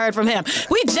seen or heard from him.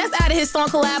 We just added his song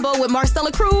collabo with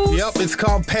Marcella Cruz. Yep, it's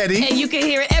called Petty. And you can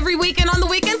hear it every weekend on the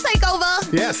Weekend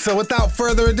takeover. Yes, so without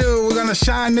further ado, we're going to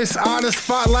shine this artist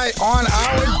spotlight on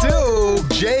our dude,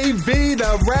 JV,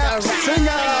 the rap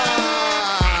singer.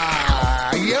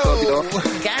 Yo.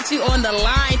 Got you on the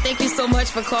line. Thank you so much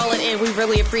for calling in. We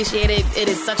really appreciate it. It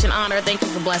is such an honor. Thank you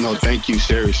for blessing us. No, thank you.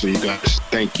 Seriously, you guys.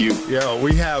 Thank you. Yo,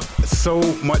 we have so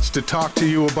much to talk to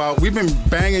you about. We've been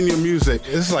banging your music.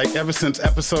 It's like ever since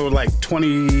episode like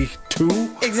 22.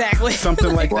 Exactly.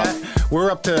 Something like that.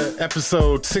 We're up to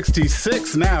episode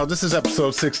 66 now. This is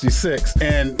episode 66.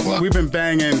 And we've been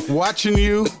banging, watching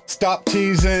you, Stop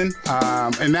Teasing.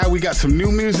 And now we got some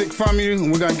new music from you.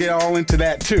 And we're going to get all into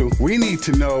that too. We need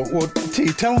to know, well,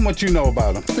 T, tell them what you know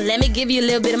about them. Let me give you a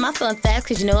little bit of my fun facts,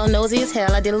 because you know I'm nosy as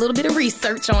hell. I did a little bit of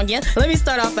research on you. Let me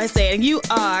start off by saying you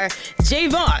are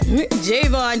Javon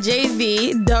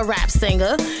JV, the rap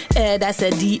singer. That's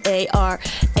a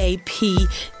DARAPSINGA.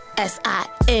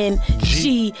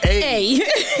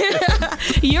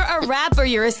 You're a rapper,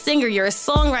 you're a singer, you're a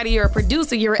songwriter, you're a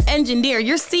producer, you're an engineer,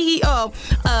 you're CEO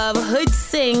of Hood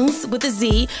Sings with a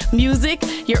Z Music,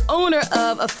 you're owner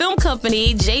of a film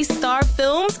company, J-Star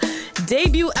Films,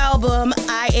 debut album,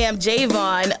 I Am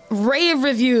Javon, rave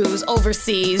reviews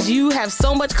overseas. You have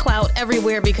so much clout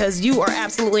everywhere because you are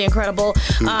absolutely incredible.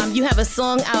 You have a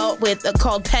song out with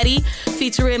called Petty,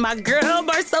 featuring my girl,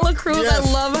 Marcella Cruz. Yes.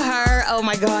 I love her. Oh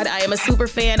my God. I am a super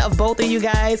fan of both of you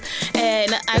guys,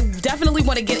 and I definitely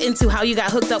want to get into how you got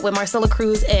hooked up with Marcella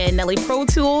Cruz and Nelly Pro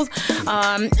Tools.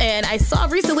 And I saw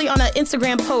recently on an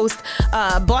Instagram post,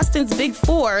 Boston's Big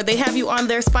Four, they have you on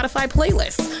their Spotify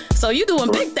playlist. So you doing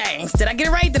big things. Did I get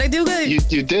it right? Did I do good? You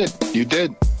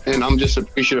did. And I'm just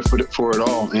appreciative for it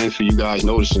all and for you guys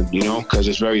noticing, you know, because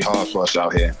it's very hard for us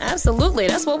out here. Absolutely.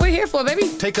 That's what we're here for, baby.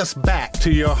 Take us back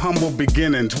to your humble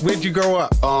beginnings. Where'd you grow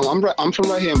up? I'm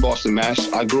from right here in Boston,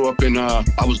 Mass. I grew up I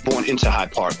was born into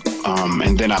Hyde Park.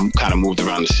 And then I kind of moved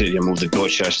around the city. I moved to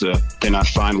Dorchester. Then I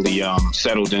finally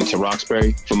settled into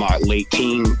Roxbury for my late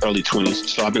teen, early 20s.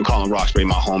 So I've been calling Roxbury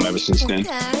my home ever since then.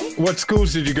 What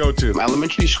schools did you go to?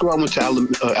 Elementary school. I went to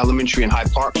elementary in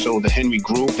Hyde Park, so the Henry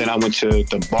Grew. Then I went to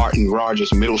the Barton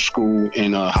Rogers Middle School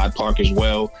in Hyde Park as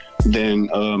well. Then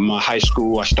my high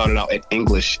school, I started out at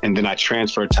English, and then I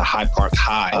transferred to Hyde Park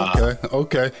High.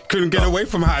 Okay. Couldn't get away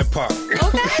from Hyde Park.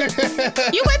 Okay.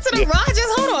 You went to the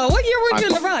Rogers? Hold on. What year were you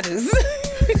in the Rogers?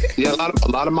 Yeah, a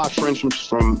lot of my friends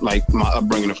from like my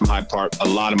upbringing are from Hyde Park. A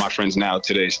lot of my friends now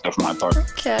today are from Hyde Park.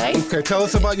 Okay. Tell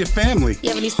us about your family. You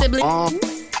have any siblings?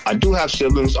 I do have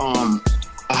siblings. I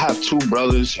have two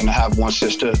brothers and I have one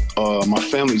sister. My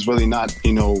family's really not,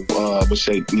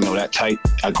 that tight.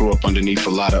 I grew up underneath a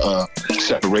lot of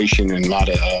separation and a lot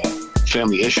of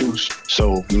family issues.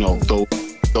 So,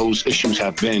 those issues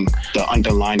have been the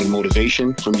underlying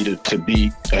motivation for me to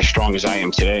be as strong as I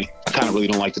am today. I kind of really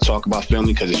don't like to talk about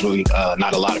family because there's really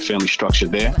not a lot of family structure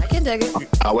there. I can dig it.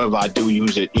 However, I do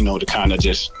use it, to kind of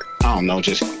just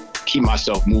keep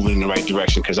myself moving in the right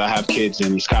direction, because I have kids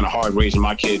and it's kind of hard raising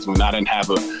my kids when I didn't have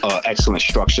a excellent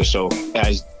structure. So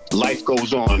as life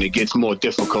goes on, it gets more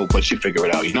difficult, but you figure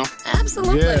it out,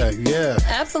 Absolutely. Yeah.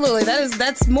 Absolutely.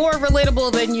 That's more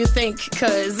relatable than you think,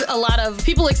 because a lot of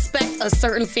people expect a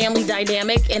certain family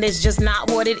dynamic and it's just not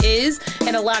what it is.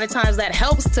 And a lot of times that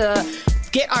helps to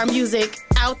get our music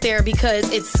out there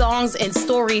because it's songs and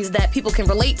stories that people can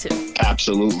relate to.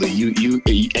 Absolutely.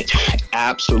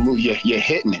 Absolutely. You're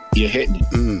hitting it.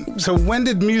 So when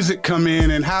did music come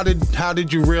in, and how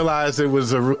did you realize it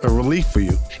was a relief for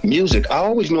you? Music. I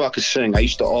always knew I could sing. I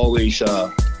used to always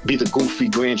be the goofy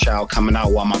grandchild coming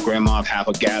out while my grandma would have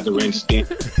a gathering, putting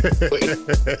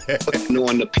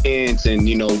on the pants and,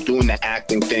 doing the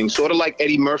acting thing. Sort of like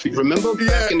Eddie Murphy. Remember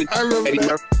back in the day? I remember Eddie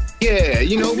Murphy. Yeah,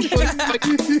 it was like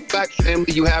back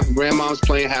family. You have grandmas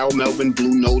playing Harold Melvin,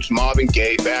 Blue Notes, Marvin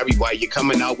Gaye, Barry White. You're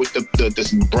coming out with the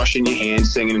brush in your hand,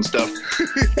 singing and stuff.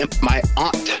 And my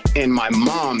aunt and my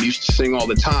mom used to sing all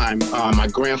the time. My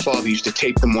grandfather used to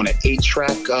tape them on an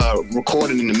 8-track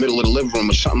recording in the middle of the living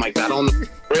room or something like that, on the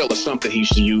rail or something he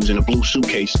used to use in a blue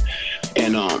suitcase.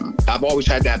 And I've always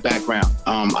had that background.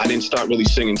 I didn't start really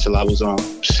singing until I was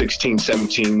 16,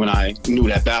 17, when I knew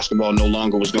that basketball no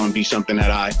longer was going to be something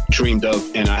that I dreamed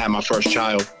of, and I had my first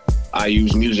child. I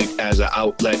used music as an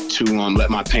outlet to let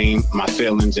my pain, my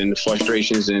feelings, and the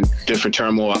frustrations and different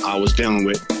turmoil I was dealing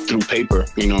with through paper,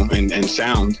 and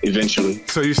sound eventually.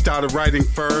 So you started writing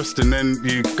first, and then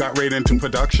you got right into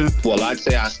production? Well, I'd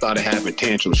say I started having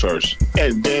tantrums first.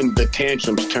 And then the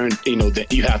tantrums turned, that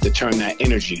you have to turn that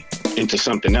energy into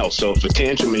something else. So if a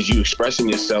tantrum is you expressing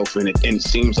yourself and it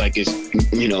seems like it's,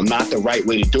 you know, not the right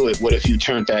way to do it, what if you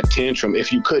turned that tantrum,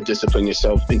 if you could discipline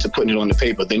yourself into putting it on the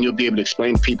paper, then you'll be able to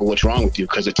explain to people what's wrong with you,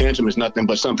 because a tantrum is nothing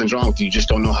but something's wrong with you. You just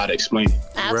don't know how to explain it.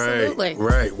 Absolutely.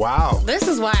 Right. Wow. This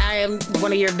is why I am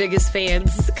one of your biggest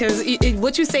fans, because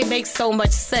what you say makes so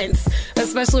much sense,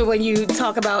 especially when you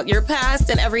talk about your past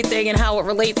and everything and how it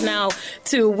relates now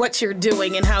to what you're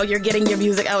doing and how you're getting your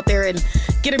music out there and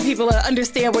getting people to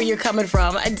understand where you're coming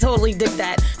from. I totally dig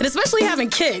that. And especially having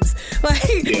kids. Like,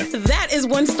 that is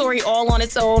one story all on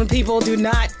its own. People do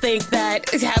not think that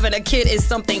having a kid is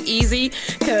something easy,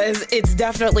 because it's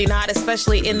definitely not,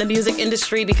 especially in the music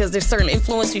industry, because there's certain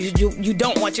influences you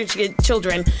don't want your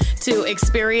children to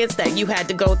experience that you had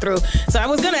to go through. So I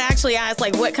was going to actually ask,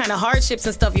 like, what kind of hardships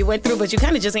and stuff you went through, but you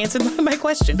kind of just answered my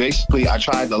question. Basically, I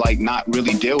tried to, like, not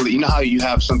really deal with it. You know how you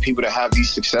have some people that have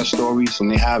these success stories and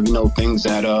they have, you know, things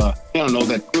that,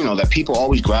 that people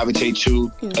always gravitate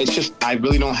to. It's just, I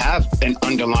really don't have an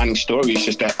underlining story. It's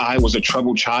just that I was a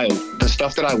troubled child. The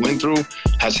stuff that I went through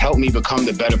has helped me become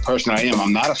the better person I am.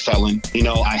 I'm not a felon. You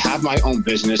know, I have my own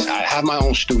business. I have my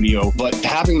own studio. But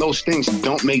having those things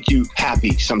don't make you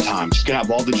happy sometimes. You can have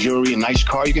all the jewelry, a nice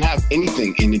car. You can have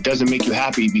anything, and it doesn't make you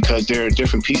happy because there are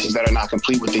different pieces that are not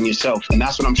complete within yourself. And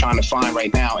that's what I'm trying to find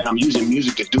right now. And I'm using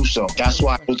music to do so. That's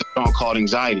why I wrote the song called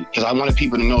Anxiety, because I wanted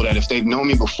people to know that if they've known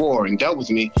me before and dealt with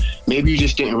me, maybe you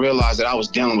just didn't realize that I was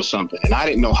dealing with something. And I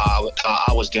didn't know how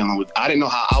I was dealing with it. I didn't know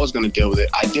how I was going to deal with it.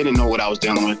 I didn't know what I was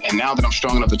dealing with. And now that I'm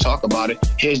strong enough to talk about it,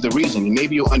 here's the reason. And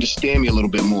maybe you'll understand me a little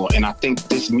bit more. And I think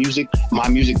this music, my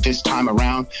music this time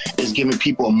around, is giving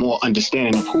people a more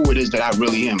understanding of who it is that I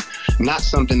really am. Not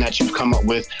something that you've come up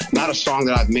with, not a song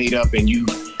that I've made up and you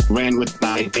ran with the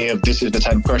idea of this is the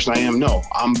type of person I am. No,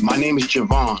 my name is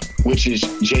Javon, which is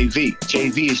JV.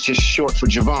 JV is just short for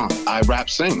Javon. I rap,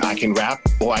 sing. I can rap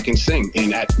or I can sing.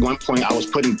 And at one point I was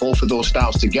putting both of those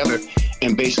styles together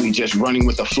and basically just running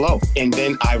with the flow. And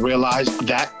then I realized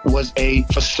that was a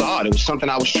facade. It was something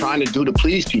I was trying to do to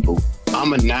please people.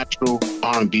 I'm a natural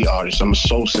R&B artist. I'm a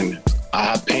soul singer. I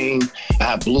have pain, I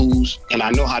have blues, and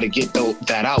I know how to get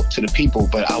that out to the people,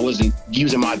 but I wasn't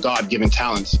using my God-given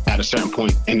talents at a certain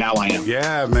point, and now I am.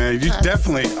 Yeah, man, you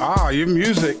definitely are. Your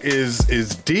music is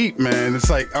deep, man. It's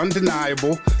like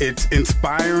undeniable. It's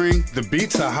inspiring. The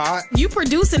beats are hot. You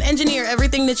produce and engineer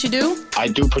everything that you do? I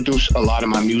do produce a lot of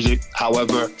my music.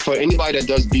 However, for anybody that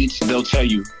does beats, they'll tell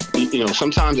you,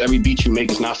 sometimes every beat you make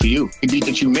is not for you. The beat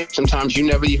that you make, sometimes you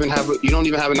don't even have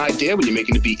an idea when you're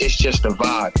making the beat. It's just a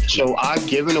vibe. So I've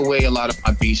given away a lot of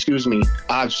my beats,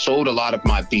 I've sold a lot of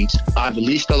my beats, I've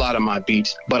leased a lot of my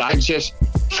beats, but I just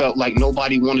felt like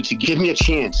nobody wanted to give me a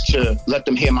chance to let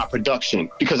them hear my production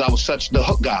because I was such the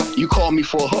hook guy. You called me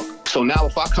for a hook. So now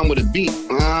if I come with a beat,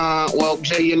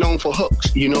 Jay, you're known for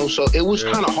hooks, So it was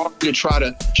kind of hard to try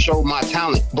to show my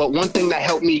talent. But one thing that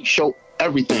helped me show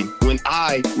everything, when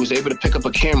I was able to pick up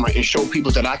a camera and show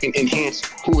people that I can enhance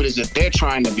who it is that they're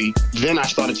trying to be, then I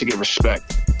started to get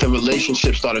respect. The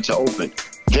relationship started to open.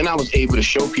 Then I was able to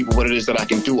show people what it is that I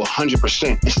can do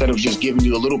 100% instead of just giving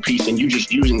you a little piece and you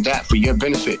just using that for your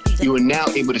benefit. You are now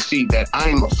able to see that I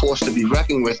am a force to be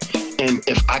reckoned with. And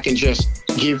if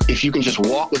you can just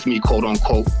walk with me, quote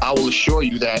unquote, I will assure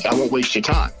you that I won't waste your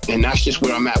time. And that's just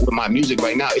where I'm at with my music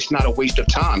right now. It's not a waste of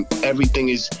time. Everything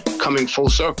is coming full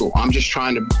circle. I'm just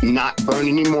trying to not burn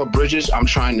any more bridges. I'm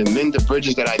trying to mend the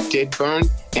bridges that I did burn.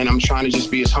 And I'm trying to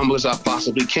just be as humble as I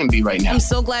possibly can be right now. I'm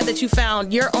so glad that you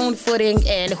found your own footing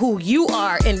and who you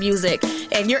are in music.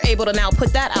 And you're able to now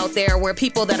put that out there where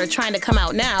people that are trying to come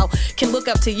out now can look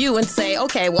up to you and say,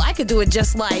 okay, well, I could do it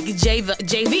just like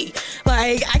JV.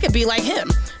 Like, I could be like him.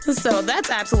 So that's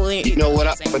absolutely... You know what?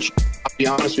 I'll be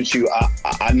honest with you.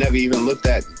 I never even looked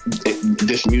at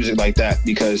this music like that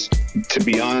because, to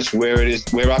be honest, where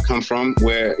I come from,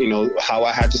 how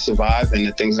I had to survive and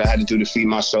the things I had to do to feed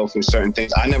myself and certain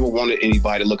things, I never wanted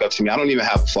anybody to look up to me. I don't even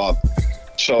have a father.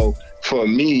 So for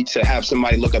me to have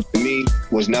somebody look up to me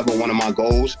was never one of my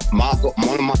goals. One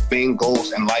of my main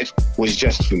goals in life was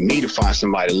just for me to find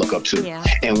somebody to look up to. Yeah.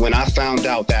 And when I found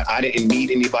out that I didn't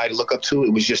need anybody to look up to, it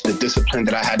was just the discipline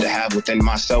that I had to have within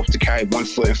myself to carry one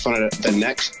foot in front of the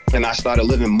next. And I started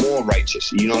living more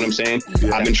righteous. You know what I'm saying?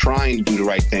 Yeah. I've been trying to do the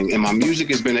right thing. And my music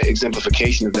has been an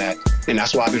exemplification of that. And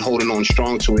that's why I've been holding on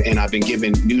strong to it. And I've been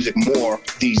giving music more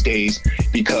these days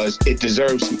because it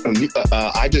deserves,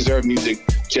 I deserve music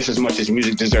just as much as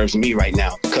music deserves me right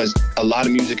now, because a lot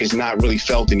of music is not really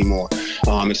felt anymore.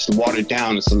 It's watered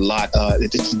down. It's a lot.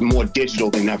 It's more digital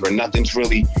than ever. Nothing's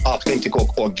really authentic or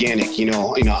organic.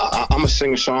 I'm a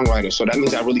singer-songwriter, so that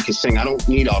means I really can sing. I don't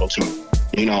need auto-tune.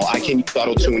 You know, I can use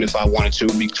auto-tune if I wanted to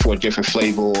for a different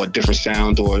flavor or a different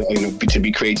sound, or, you know, to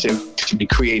be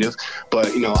creative.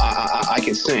 But, you know, I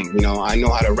can sing. You know, I know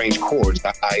how to arrange chords.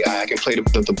 I can play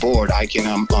the board. I can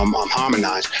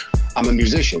harmonize. I'm a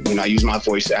musician. You know, I use my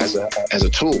voice as a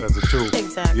tool.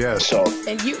 Exactly. Yeah. So.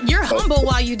 And you're humble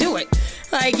while you do it.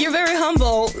 Like, you're very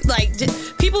humble. Like,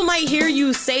 people might hear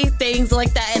you say things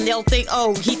like that, and they'll think,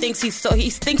 oh, he thinks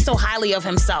so highly of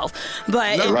himself.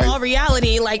 But in all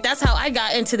reality, like, that's how I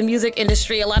got into the music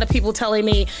industry. A lot of people telling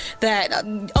me that,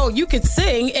 oh, you could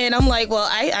sing, and I'm like, well,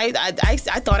 I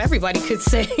thought everybody could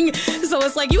sing. So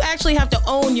it's like you actually have to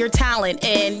own your talent,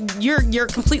 and you're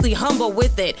completely humble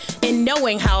with it, and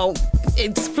knowing how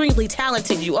extremely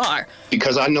talented you are.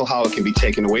 Because I know how it can be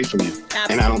taken away from you.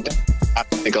 Absolutely. And I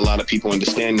think a lot of people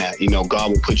understand that. You know,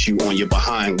 God will put you on your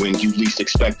behind when you least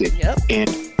expect it. Yep. And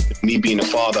me being a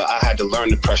father, I had to learn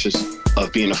the pressures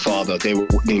of being a father. They were,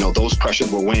 you know, those pressures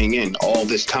were weighing in all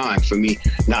this time for me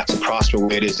not to prosper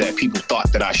where it is that people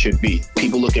thought that I should be.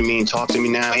 People look at me and talk to me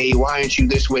now, hey, why aren't you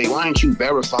this way? Why aren't you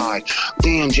verified?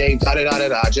 Damn, Jay,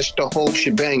 da-da-da-da-da, just the whole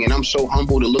shebang. And I'm so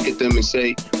humble to look at them and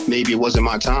say, maybe it wasn't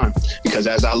my time. Because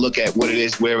as I look at what it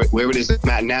is, where it is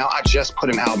at now, I just put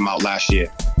an album out last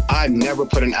year. I've never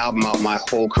put an album out my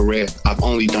whole career. I've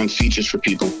only done features for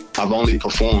people. I've only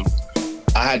performed.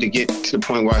 I had to get to the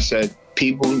point where I said,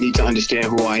 people need to understand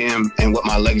who I am and what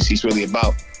my legacy is really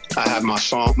about. I have my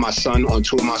son on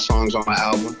 2 of my songs on my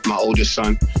album, my oldest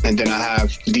son. And then I have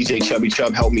DJ Chubby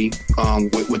Chub help me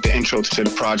with the intro to the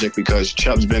project, because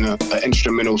Chub's been an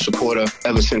instrumental supporter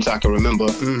ever since I can remember.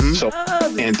 Mm-hmm. So,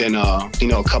 and then, you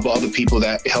know, a couple other people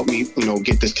that helped me, you know,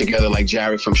 get this together, like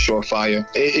Jared from Surefire.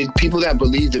 People that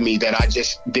believed in me that I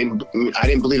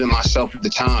didn't believe in myself at the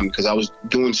time, because I was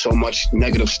doing so much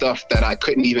negative stuff that I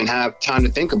couldn't even have time to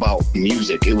think about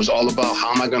music. It was all about,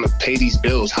 how am I going to pay these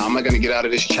bills? How am I going to get out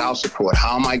of this child support?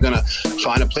 How am I gonna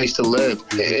find a place to live?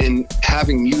 And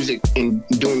having music and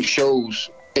doing shows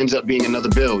ends up being another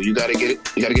bill. You gotta get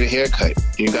a haircut.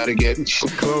 You gotta get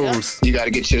clothes. You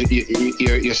gotta get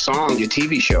your song, your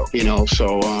TV show. You know,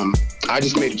 so I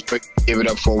just made it quick, give it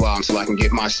up for a while until I can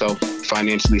get myself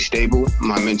financially stable,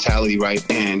 my mentality right,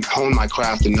 and hone my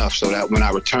craft enough so that when I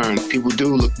return, people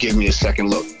do give me a second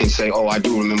look and say, oh, I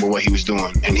do remember what he was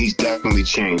doing, and he's definitely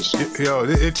changed. Yo,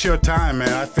 it's your time,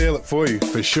 man. I feel it for you,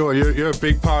 for sure. You're a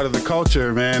big part of the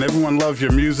culture, man. Everyone loves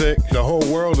your music. The whole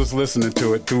world is listening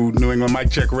to it through New England Mic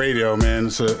Check Radio, man.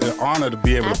 It's an honor to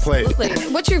be able to play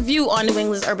it. What's your view on New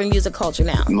England's urban music culture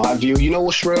now? My view, you know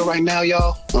what's real right now,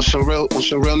 y'all? On some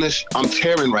realness, I'm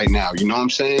tearing right now, you know what I'm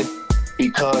saying?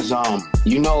 Because,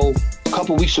 you know, a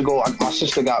couple weeks ago, my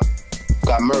sister got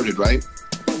murdered, right?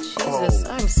 Jesus,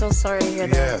 I'm so sorry to hear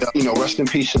that. You know, rest in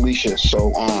peace, Alicia.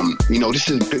 So, you know, this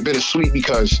is bittersweet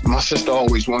because my sister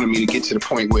always wanted me to get to the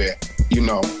point where, you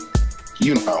know.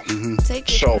 Mm-hmm. Take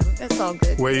it. So, that's all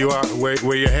good. Where you are,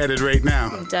 where you're headed right now.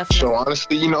 Definitely. So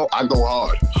honestly, you know, I go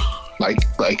hard. Like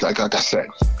I said.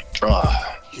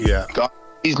 Yeah. God,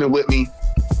 he's been with me.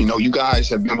 You know, you guys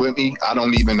have been with me. I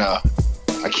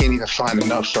can't even find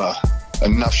enough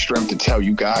strength to tell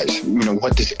you guys, you know,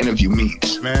 what this interview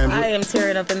means. Man, I am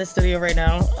tearing up in the studio right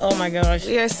now. Oh my gosh.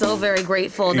 We are so very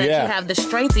grateful that you have the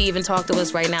strength to even talk to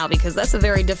us right now, because that's a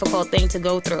very difficult thing to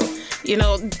go through. You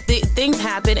know, things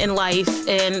happen in life,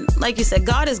 and like you said,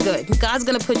 God is good. God's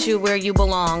going to put you where you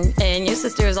belong, and your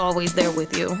sister is always there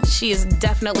with you. She is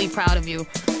definitely proud of you.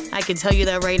 I can tell you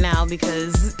that right now,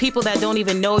 because people that don't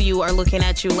even know you are looking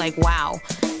at you like, wow,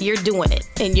 you're doing it,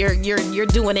 and you're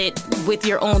doing it with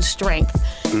your own strength,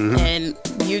 and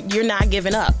you're not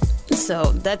giving up. So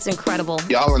that's incredible.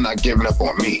 Y'all are not giving up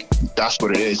on me. That's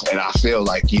what it is. And I feel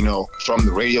like, you know, from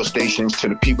the radio stations to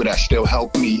the people that still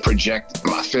help me project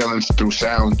my feelings through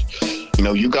sound, you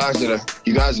know, you guys are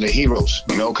the heroes,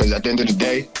 you know, because at the end of the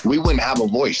day, we wouldn't have a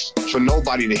voice for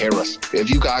nobody to hear us if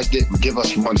you guys didn't give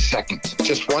us 1 second.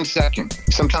 Just 1 second.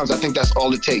 Sometimes I think that's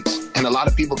all it takes. And a lot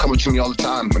of people come to me all the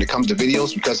time when it comes to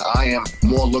videos, because I am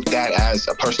more looked at as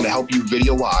a person to help you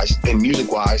video-wise and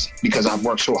music-wise, because I've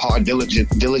worked so hard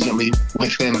diligently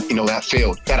within, you know, that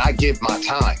field, that I give my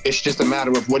time. It's just a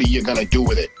matter of what are you going to do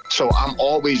with it. So I'm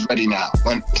always ready now.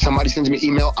 When somebody sends me an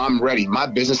email, I'm ready. My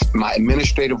business, my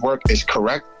administrative work is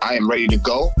correct. I am ready to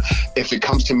go. If it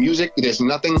comes to music, there's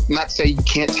nothing, not say you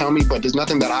can't tell me, but there's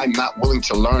nothing that I'm not willing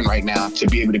to learn right now to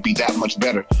be able to be that much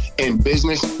better. In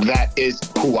business, that is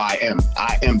who I am.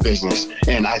 I am business.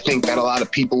 And I think that a lot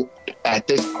of people at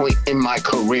this point in my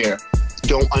career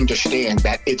don't understand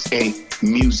that it's a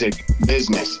music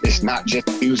business. It's not just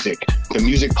music. The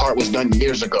music part was done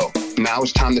years ago. Now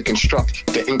it's time to construct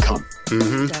the income.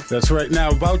 That's right. Now,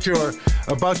 about your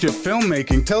about your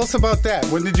filmmaking. Tell us about that.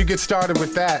 When did you get started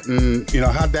with that, and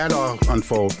how'd that all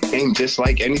unfold? And just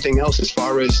like anything else, as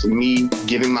far as me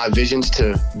giving my visions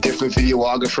to different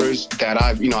videographers that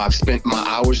I've spent my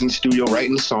hours in the studio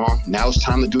writing the song. Now it's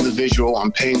time to do the visual.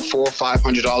 I'm paying $400 or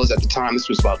 $500 at the time. This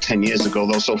was about 10 years ago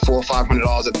though, so $400 or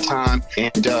 $500 at the time,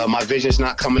 and my vision's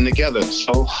not coming together.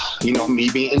 So, me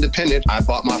being independent, I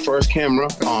bought my first camera.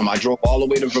 I drove all the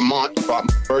way to Vermont, bought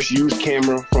my first used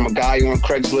camera from a guy on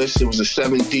Craigslist. It was a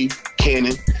 7D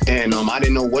Canon, and I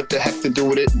didn't know what the heck to do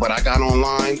with it, but I got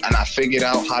online and I figured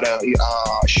out how to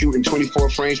shoot in 24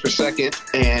 frames per second,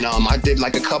 and I did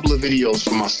like a couple of videos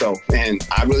for myself, and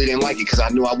I really didn't like it because I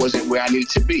knew I wasn't where I needed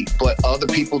to be, but other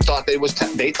people thought that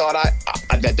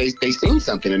they seen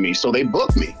something in me, so they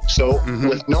booked me. So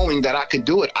with knowing that I could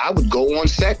do it, I would go on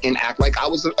set and act like I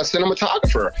was a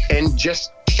cinematographer and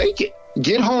just fake it.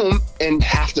 Get home and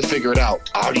have to figure it out.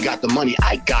 I already got the money.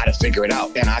 I gotta figure it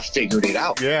out. And I figured it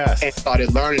out. Yes. And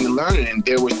started learning. And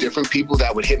there was different people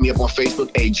that would hit me up on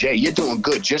Facebook. Hey, Jay, you're doing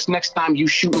good. Just next time you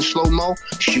shoot in slow-mo,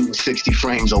 shoot in 60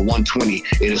 frames or 120.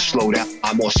 It'll slow down.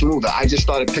 I'm more smoother. I just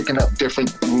started picking up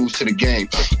different rules to the game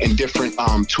and different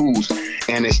tools.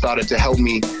 And it started to help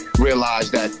me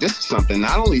realize that this is something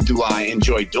not only do I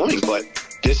enjoy doing, but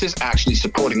this is actually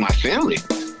supporting my family.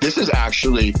 This is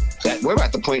actually that we're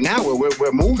at the point now where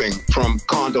we're moving from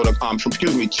condo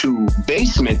to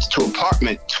basement to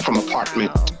apartment, from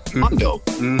apartment to condo.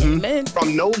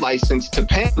 From no license to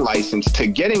paying license to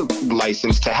getting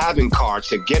license to having car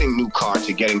to getting new car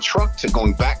to getting truck to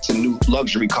going back to new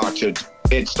luxury car to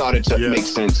it started to make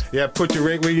sense. Yeah, put you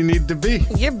right where you need to be.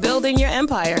 You're building your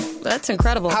empire. That's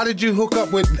incredible. How did you hook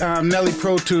up with Nelly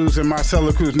Pro Tools and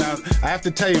Marcella Cruz? Now, I have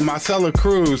to tell you, Marcella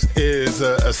Cruz is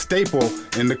a staple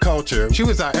in the culture. She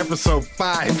was our episode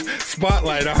 5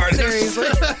 spotlight artist. Seriously?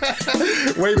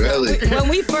 Wait, really? When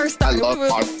we first started, I love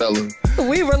Marcella.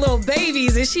 We were little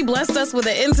babies, and she blessed us with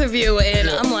an interview, and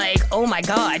I'm like, oh my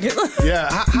God. Yeah.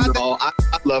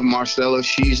 I love Marcella.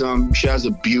 She has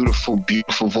a beautiful,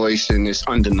 beautiful voice, and it's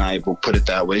undeniable, put it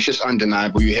that way. It's just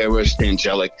undeniable. You hear her, it's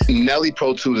angelic. Nelly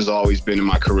Pro Tools has always been in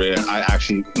my career. I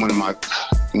actually, one of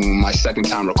my second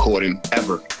time recording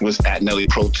ever was at Nelly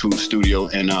Pro Tools studio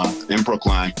in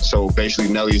Brookline. So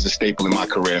basically, Nelly is a staple in my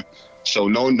career. So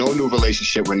no new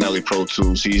relationship with Nelly Pro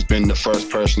Tools. He's been the first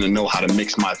person to know how to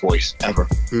mix my voice ever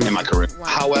in my career. Wow.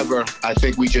 However, I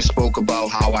think we just spoke about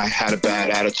how I had a bad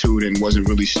attitude and wasn't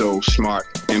really so smart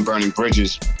in burning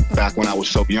bridges back when I was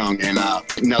so young. And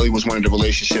Nelly was one of the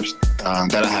relationships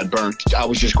that I had burnt. I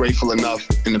was just grateful enough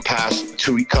in the past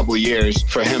couple of years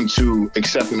for him to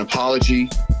accept an apology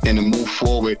and to move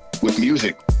forward with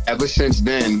music. Ever since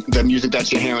then, the music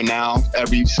that you're hearing now,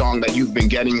 every song that you've been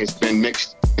getting has been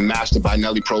mixed and mastered by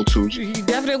Nelly Pro Tools. You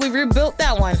definitely rebuilt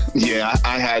that one. Yeah,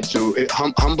 I had to.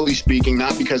 Humbly speaking,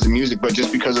 not because of music, but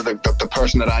just because of the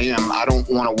person that I am. I don't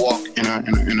want to walk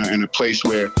in a place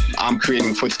where I'm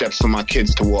creating footsteps for my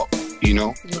kids to walk.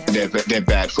 They're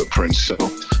bad footprints. So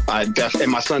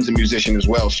and my son's a musician as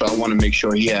well, so I want to make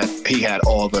sure he had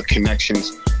all the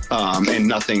connections and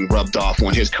nothing rubbed off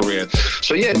on his career.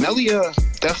 So yeah, Nelly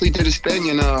definitely did his thing,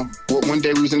 and one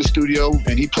day we was in the studio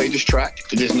and he played this track.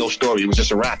 There's no story, it was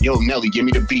just a rap. Yo, Nelly, give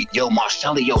me the beat. Yo,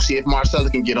 Marcella, see if Marcella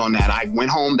can get on that. I went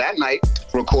home that night,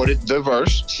 recorded the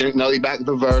verse, sent Nelly back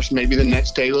the verse maybe the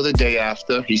next day or the day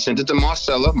after. He sent it to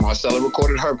Marcella. Marcella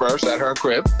recorded her verse at her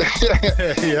crib.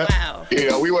 Yeah. Wow.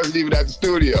 We wasn't even at the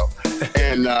studio.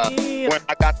 And when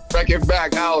I got the record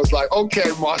back, I was like,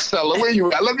 okay, Marcella, where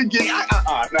you at? Let me get,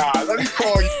 let me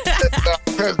call you.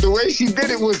 Because the way she did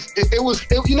it was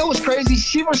what's crazy?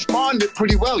 She responded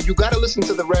pretty well. You got to listen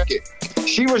to the record.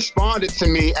 She responded to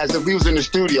me as if we was in the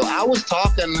studio. I was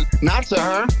talking not to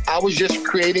her. I was just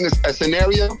creating a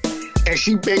scenario. And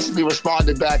she basically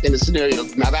responded back in the scenario.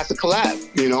 Now that's a collab,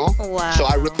 Wow. So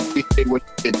I really appreciate what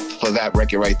you did for that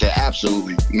record right there.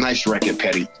 Absolutely. Nice record,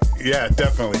 Petty. Yeah,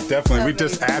 definitely. We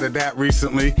just added that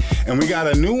recently. And we got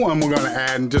a new one we're going to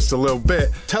add in just a little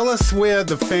bit. Tell us where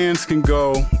the fans can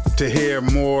go to hear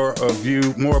more of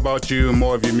you, more about you, and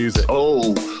more of your music.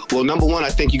 Oh, well, number one, I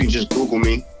think you can just Google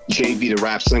me. JV the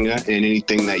Rap Singer, and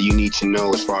anything that you need to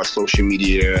know as far as social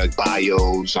media,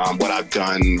 bios, what I've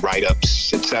done,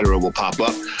 write-ups, etc. will pop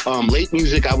up. Late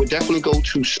music, I would definitely go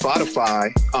to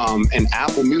Spotify and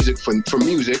Apple Music for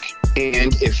music.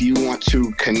 And if you want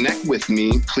to connect with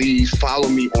me, please follow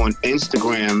me on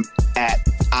Instagram at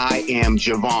I am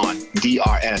Javon,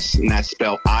 DRS, and that's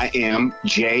spelled I am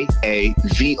JAVONDRS.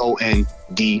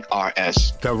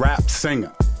 The Rap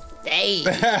Singer. Hey.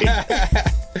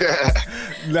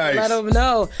 Nice. Let them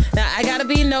know. Now, I gotta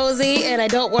be nosy, and I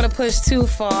don't want to push too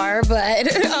far, but I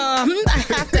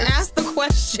have to ask the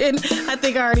question. question. I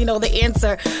think I already know the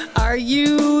answer. Are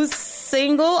you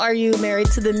single? Are you married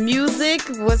to the music?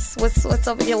 What's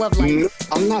up with your love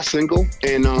life? I'm not single,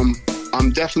 and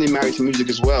I'm definitely married to music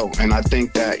as well. And I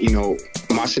think that,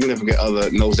 my significant other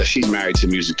knows that she's married to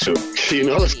music too.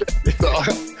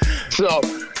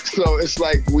 So it's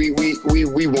like we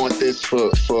want this for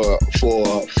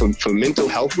mental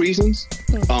health reasons.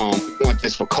 We want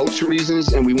this for culture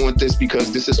reasons, and we want this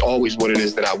because this is always what it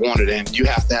is that I wanted. And you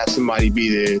have to have somebody be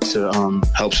there to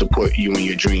help support you in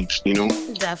your dreams.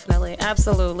 Definitely,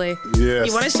 absolutely. Yes.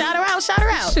 You want to shout her out? Shout her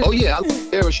out. Oh yeah,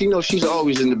 Sarah. She knows she's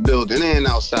always in the building and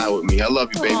outside with me. I love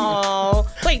you, baby. Oh,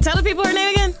 wait, tell the people her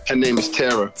name again. Her name is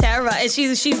Tara. Tara, and she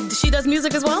does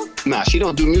music as well. Nah, she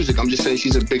don't do music. I'm just saying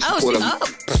she's a big supporter.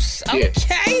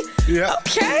 Okay. Yeah.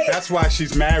 Okay. That's why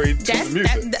she's married to the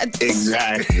music.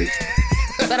 Exactly.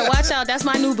 Better watch out. That's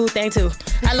my new boo thing too.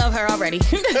 I love her already.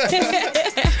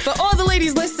 For all the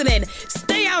ladies listening,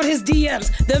 stay out his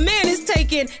DMs. The man is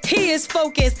taken. He is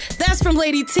focused. That's from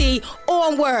Lady T.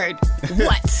 Onward.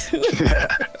 What?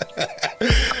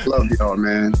 Love y'all,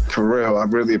 man. For real. I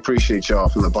really appreciate y'all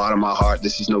from the bottom of my heart.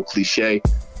 This is no cliche.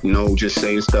 Just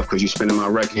saying stuff because you're spinning my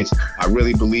records. I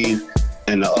really believe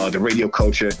in the radio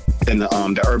culture and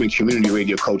the urban community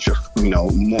radio culture,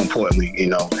 more importantly,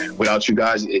 and without you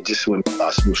guys, it just wouldn't be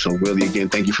possible. So really, again,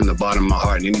 thank you from the bottom of my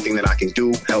heart, and anything that I can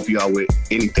do, help you out with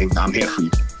anything, I'm here for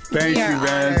you. Thank you,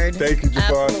 man. Honored. Thank you,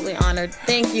 Jabbar. Absolutely honored.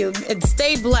 Thank you. And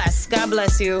stay blessed. God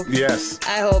bless you. Yes.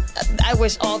 I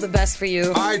wish all the best for you.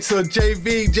 All right, so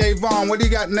Javon, what do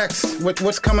you got next?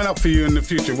 What's coming up for you in the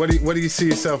future? What do you see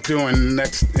yourself doing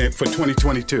next for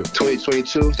 2022?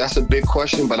 2022, that's a big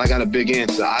question, but I got a big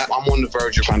answer. I'm on the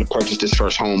verge of trying to purchase this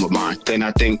first home of mine. Then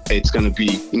I think it's going to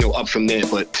be, up from there.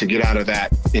 But to get out of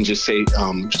that and just say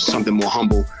something more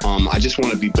humble, I just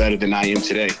want to be better than I am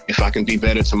today. If I can be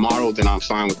better tomorrow, then I'm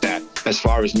fine with that. As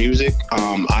far as music,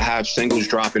 I have singles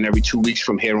dropping every 2 weeks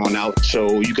from here on out.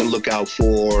 So you can look out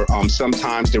for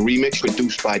Sometimes the Remix,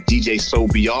 produced by DJ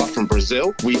SoBR from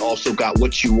Brazil. We also got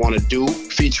What You Want to Do,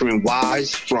 featuring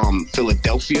Wise from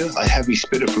Philadelphia, a heavy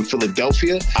spitter from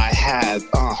Philadelphia. I have,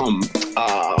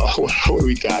 what do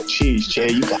we got? Jeez, Jay,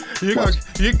 you got...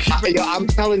 I'm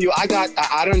telling you, I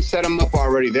done set them up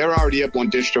already. They're already up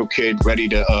on DistroKid, ready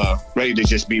to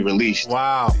just be released.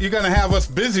 Wow. You're going to have us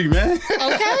busy, man.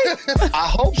 Okay. I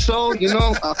hope so,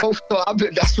 I hope so.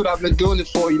 That's what I've been doing it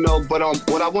for, But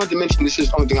what I wanted to mention, this is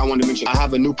the only thing I wanted to mention. I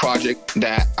have a new project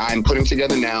that I'm putting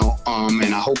together now,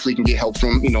 and I hopefully can get help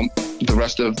from, the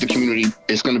rest of the community.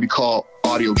 It's going to be called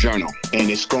Audio Journal, and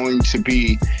it's going to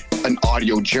be an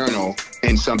audio journal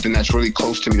and something that's really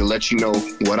close to me to let you know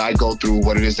what I go through,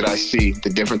 what it is that I see, the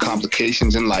different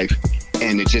complications in life,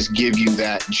 and to just give you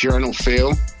that journal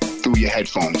feel through your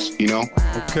headphones, Wow.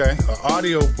 Okay, an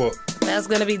audio book. That's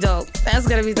gonna be dope.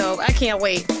 I can't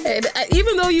wait. And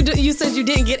even though you said you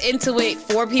didn't get into it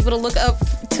for people to look up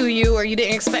to you, or you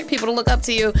didn't expect people to look up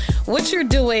to you, what you're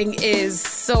doing is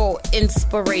so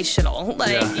inspirational.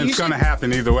 It's gonna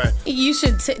happen either way. You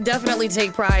should definitely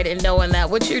take pride in knowing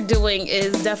that what you're doing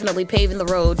is definitely paving the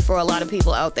road for a lot of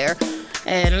people out there.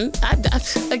 And I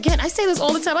say this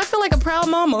all the time. I feel like a proud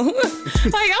mama.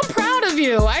 I'm proud of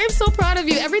you. I am so proud of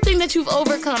you. Everything that you've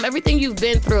overcome, everything you've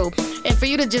been through, and for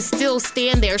you to just still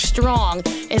stand there strong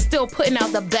and still putting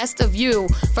out the best of you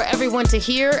for everyone to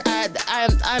hear.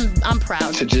 I'm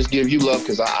proud. To just give you love,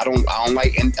 because I don't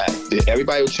like. And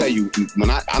everybody will tell you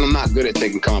I'm not good at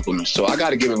taking compliments, so I got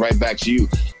to give it right back to you.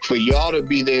 For y'all to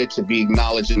be there, to be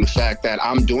acknowledging the fact that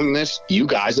I'm doing this, you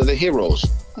guys are the heroes.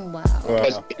 Wow.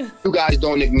 Because if you guys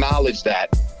don't acknowledge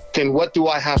that, then what do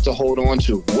I have to hold on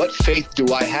to? What faith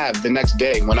do I have the next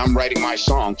day when I'm writing my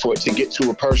song for it to get to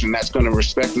a person that's going to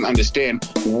respect and understand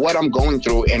what I'm going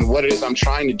through and what it is I'm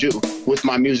trying to do with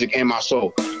my music and my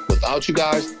soul? Without you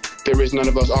guys, there is none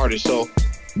of us artists. So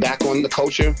back on the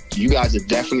culture, you guys are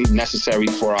definitely necessary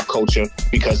for our culture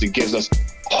because it gives us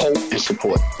hope and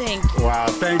support. Thank you. Wow,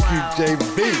 thank you,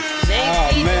 JB.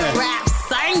 JB, man. The rap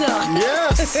singer.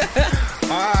 Yes.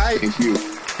 All right. Thank you.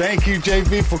 Thank you,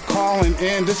 JB, for calling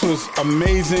in. This was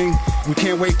amazing. We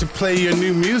can't wait to play your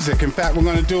new music. In fact, we're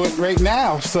going to do it right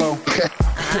now. So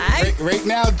right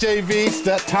now, JB, it's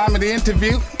that time of the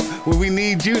interview where we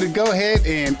need you to go ahead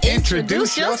and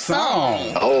introduce your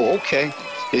song. Oh, okay.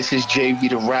 This is JB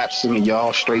the Rap Singer,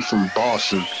 y'all, straight from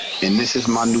Boston. And this is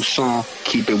my new song,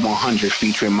 Keep It 100,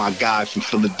 featuring my guy from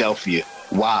Philadelphia,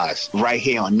 Wise, right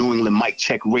here on New England Mic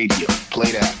Check Radio.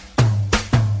 Play that.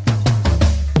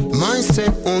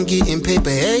 Mindset on getting paper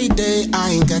every day.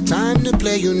 I ain't got time to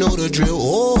play, you know the drill.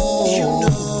 Oh, you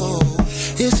know,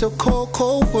 it's a cold,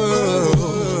 cold world.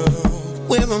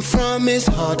 Where I'm from, it's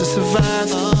hard to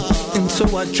survive. And So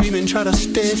I dream and try to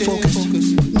stay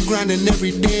focused. Grinding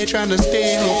every day, trying to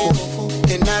stay hopeful.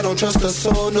 And I don't trust a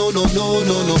soul, no.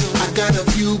 I got a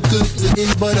few good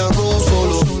things, but I roll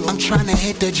solo. I'm trying to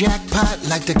hit the jackpot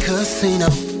like the casino.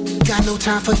 Got no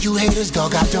time for you haters,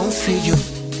 dog, I don't see you.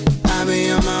 I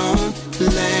be on my own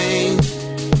lane.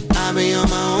 I be on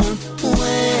my own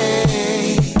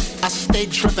way. I stay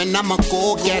drippin', I'm a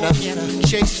go-getter.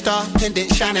 J-Star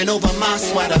pendant shining over my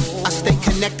sweater. I stay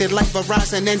connected like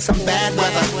Verizon in some bad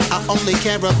weather. I only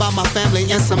care about my family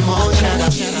and some more cheddar.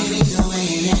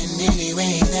 Any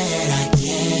way that I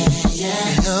can,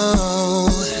 yeah. No,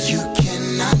 you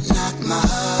cannot knock my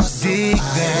hustle. Dig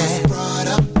that. Brought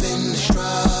up in the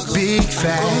struggle. Big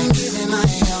facts. I'm giving my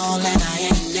all and I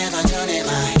ain't never turning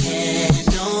my head,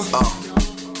 no.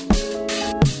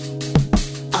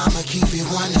 I'ma keep it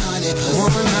 100%.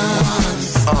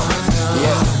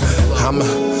 Yeah, I'ma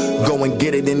go and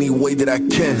get it any way that I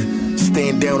can.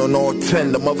 Stand down on all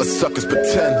 10, the mother suckers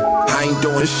pretend I ain't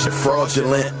doing this shit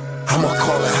fraudulent. I'ma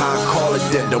call it how I call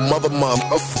it then. The mother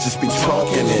just be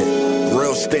talking it.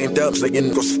 Real stand-ups, they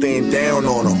ain't gonna stand down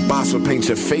on them. Boss will paint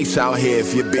your face out here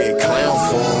if you be a clown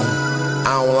for them.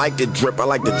 I don't like the drip, I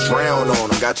like to drown on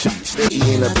them. Got you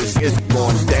eating up this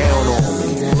going down on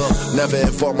me. Look, never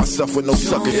involve myself with no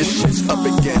sucker. This shit's up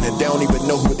again, and they don't even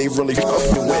know who they really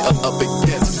fucking with up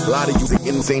against. A lot of you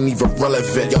niggas ain't even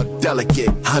relevant. Y'all delicate,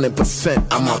 100%.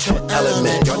 I'm out your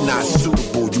element. Y'all not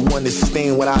suitable. You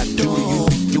understand what I do to you?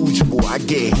 Usual. I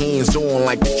get hands on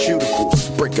like the cuticles.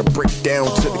 Break a brick down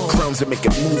to the crumbs and make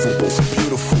it movable. It's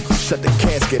beautiful. Shut the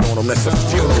casket on them. That's a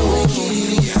funeral.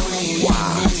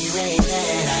 Wow.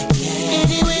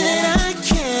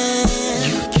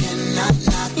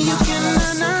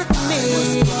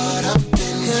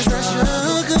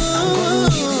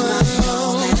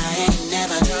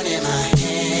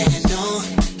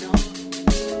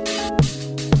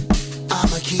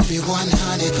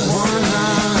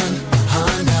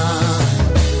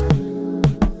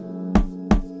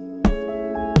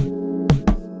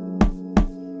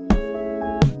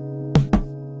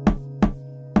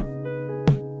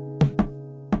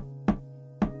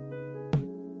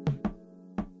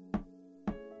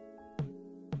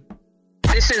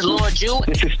 This is Lord Jew.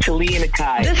 This is Talia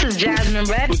Nakai. This is Jasmine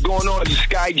Red. What's going on? This is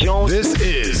Sky Jones. This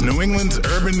is New England's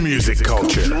urban music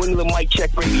culture. New England Mic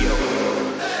Check Radio.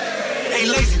 Hey,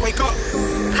 Lazy, wake up.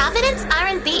 Providence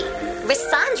R&B.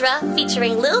 Rissandra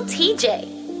featuring Lil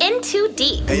TJ. In Too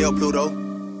Deep. Hey, yo, Pluto.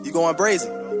 You going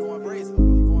brazen.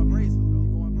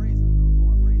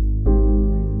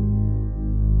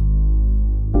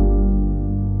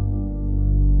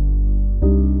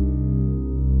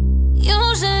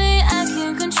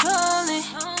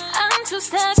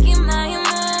 Stuck in my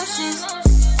emotions.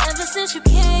 Ever since you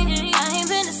came, I ain't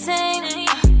been the same.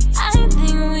 I think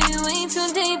we way too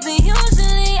deep, but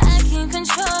usually I can't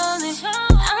control it.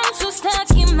 I'm too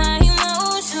stuck in my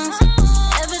emotions.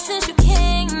 Ever since you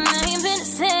came, I ain't been the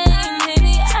same.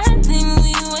 Baby, I think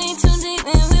we way too deep,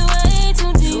 and we way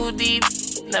too deep. Too deep,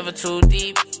 never too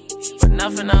deep. But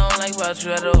nothing I don't like about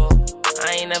you at all.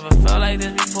 I ain't never felt like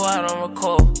this before, I don't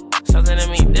recall. Something to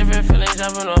me, different feelings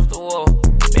jumping off the wall.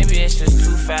 Maybe it's just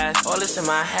too fast, all this in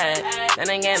my head. Then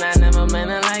again, I never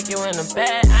meant it like you in the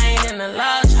bed. I ain't in the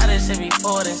love, tried this shit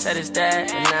before, then said it's dead.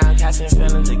 And now I'm catching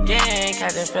feelings again,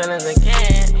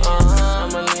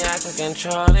 Normally I could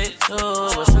control it too,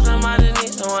 but sometimes I just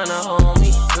need someone to hold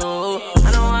me through.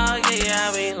 I know I'll get you,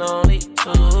 I'll be lonely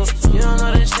too. You don't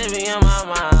know this shit be on my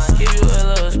mind. Give you a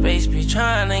little space, be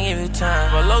trying to give you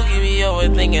time. But low-key be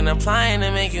overthinking, applying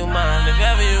to make you mine. If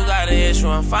ever you got an issue,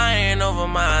 I'm firing over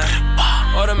mine.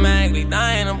 Automatically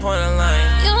dying upon the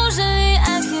line. Usually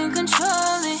I can't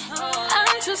control it.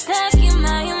 I'm too stuck in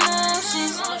my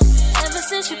emotions. Ever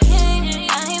since you came,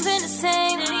 I ain't been the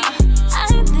same. I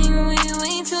think we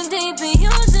way too deep, but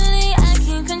usually I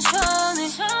can't control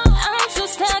it. I'm too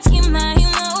stuck in my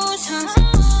emotions.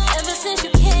 Ever since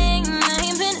you came,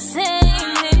 I ain't been the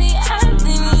same. Baby, I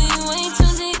think we way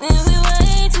too deep, and we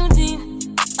way too deep.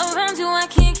 Around you I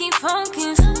can't keep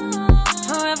focused.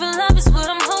 Forever love is what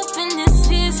I'm hoping this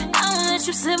is. I won't let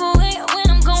you slip away when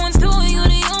I'm going through it. You're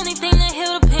the only thing that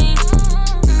heal the pain.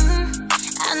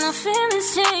 I know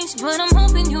feelings change, but I'm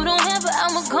hoping you don't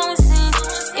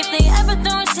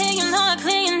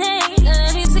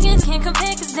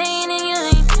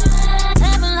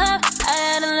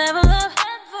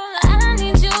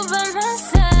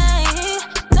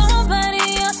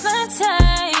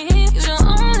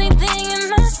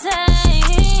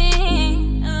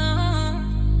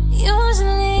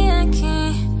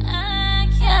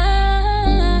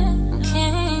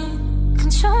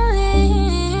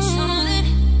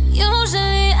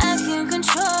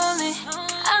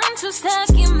too stuck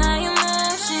in my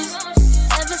emotions.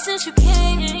 Ever since you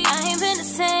came, I ain't been the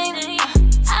same.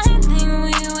 I think we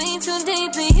way too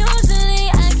deep, and usually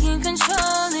I can't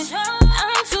control it.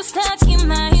 I'm too stuck in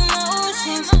my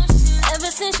emotions.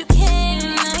 Ever since you came,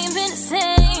 I ain't been the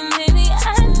same, baby.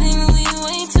 I think we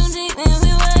way too deep, and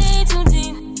we way too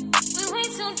deep. We way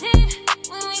too deep.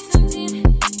 We way too deep.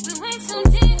 We way too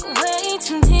deep. Way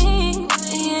too deep.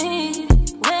 Yeah.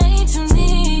 Way too deep.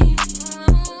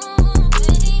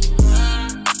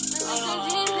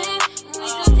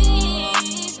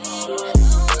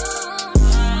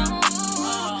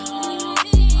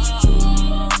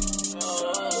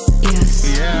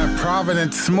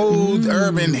 Providence Smooth,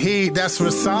 Urban Heat. That's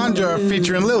Rosandra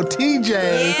featuring Lil TJ.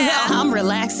 Yeah, I'm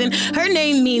relaxing. Her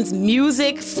name means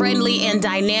music, friendly, and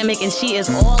dynamic, and she is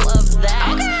all of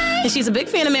that. Okay. And she's a big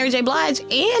fan of Mary J. Blige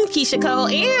and Keisha Cole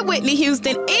and Whitney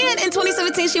Houston. And in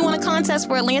 2017, she won a contest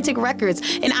for Atlantic Records.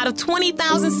 And out of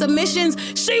 20,000 submissions,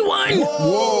 she won.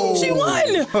 Whoa. She won.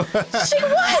 She won.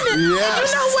 Yes.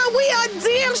 You know what? We are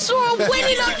damn sure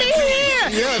winning up in here.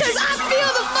 Because I feel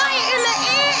the fire in the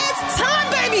air. It's time,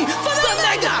 baby, for the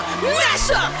Mega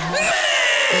Mashup Mix.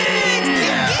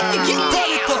 Get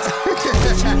down.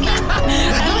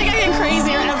 I think I get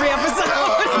crazier every episode.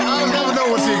 I never know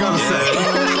what she's going to say.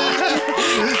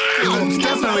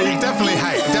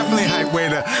 Definitely hype way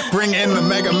to bring in the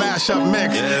Mega Mashup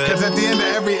Mix. Because at the end of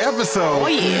every episode,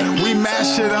 we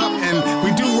mash it up and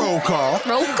we do roll call.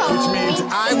 Which means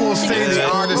I will say the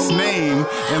artist's name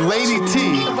and Lady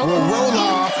T will roll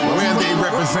off where they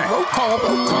represent. Roll call.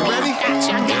 You ready?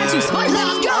 I got you. Spice,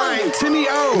 let's go. All right, Timmy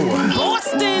O.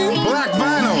 Boston. Black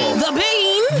Vinyl. The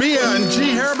Bean. Bia and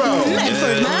G Herbo.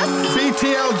 Medford, Mass.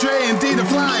 BTLJ and D the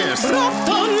Flyers.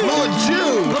 Lord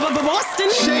Jew. Boston.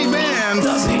 Shay Bands.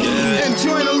 And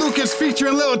Joyner Lucas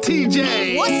featuring Lil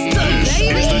TJ. What's the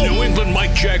baby? It's the New England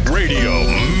Mic Check Radio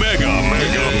Mega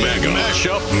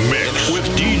Mashup Mix with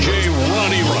DJ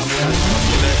Ronnie Ruff.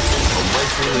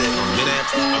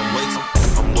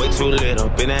 I'm way too lit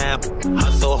up in that.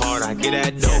 Hustle hard, I get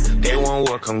that dough. They won't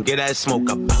work, come get that smoke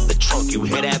up out the trunk. You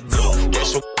hear that blow?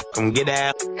 That's your come get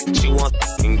that. She want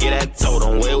and get that dough.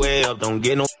 Don't way up, don't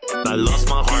get no. I lost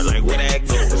my heart, like where that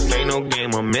go? This ain't no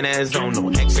game, I'm in that zone. No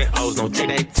X and O's, no take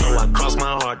that toe. I cross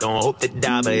my heart, don't hope to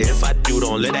die, but if I do,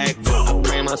 don't let that go. I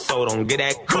pray my soul, don't get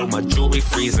that cold. My jewelry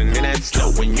freezing in that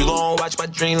slow. When you gon' watch my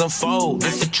dreams unfold,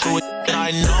 it's the truth that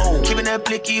I know. Keeping that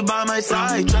blicky by my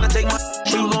side, tryna take my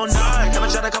you gon' die. Never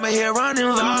try to come in here running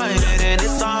vibe, and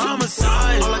it's a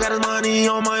homicide. All I got is money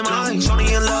on my mind.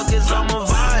 Shorty in luck is on my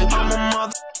vibe. I'm a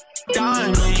mother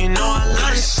dime, and you know I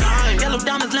love to shine. Yellow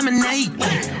diamonds, lemonade.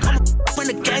 I'm a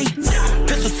renegade.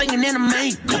 Pistol singing anime.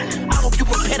 I hope you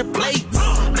prepare to play.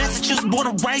 Massachusetts born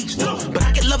and raised, but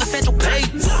I get love at Central Pay.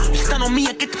 You stun on me,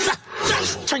 I get the clock.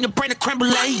 Turn your brain to creme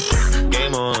brulee.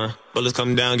 Game on. Bullets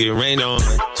come down, get rained on.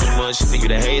 Too much shit for you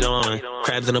to hate on.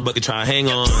 Crabs in a bucket, try hang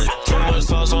on. Too much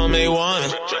sauce on me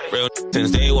one. Real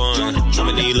since day one.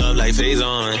 I'ma need love like phase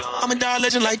on. I'm a dog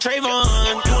legend like Trayvon.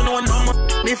 You don't know I'm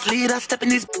a mislead. I step in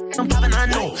this, I'm popping, I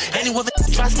know. Any other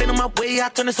try stand on my way, I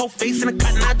turn this whole face in a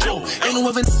cotton eye Joe. Ain't no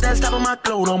other that's top of my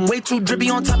clothes. I'm way too drippy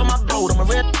on top of my boat. I'm a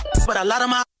real, but a lot of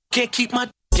my can't keep my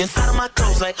inside of my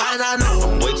clothes. Like how did I know?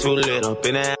 I'm way too lit up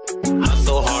in that. I'm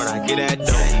so hard, I get that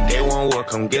dough. They won't work,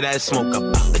 come get that smoke up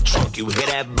out the trunk. You hear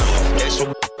that blow? That's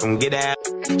your come get that.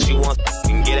 She wants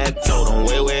and get that dough. Don't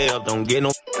way up, don't get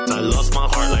no. I lost my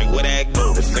heart, like where that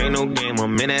go? This ain't no game,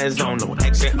 I'm in that zone. No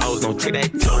X and O's, don't take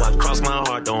that toe. I cross my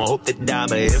heart, don't hope to die,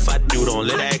 but if I do, don't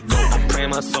let that go. I pray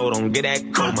my soul, don't get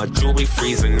that cold. My jewelry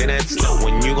freezing in that slow.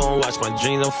 When you gon' watch my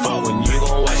dreams unfold, when you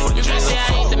gon' watch my dreams unfold.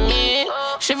 I ain't the man.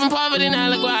 Shit from poverty, now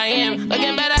look where I am.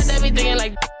 Looking back at that, be thinking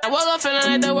like I woke up feeling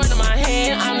like the word in my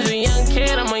hand. I'm just a young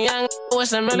kid, I'm a young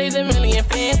with a million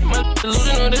fan. My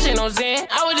delusional, this ain't no Zen.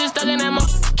 I was just stuck in that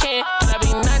can. I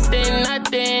be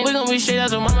nothing. We gon' be straight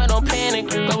out, so mama don't panic.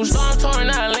 Go storm touring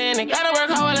the Atlantic. Gotta work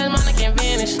hard while that money can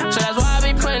vanish. So that's why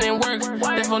I be putting in work.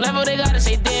 Different level, they gotta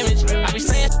say damage. I be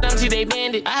saying until they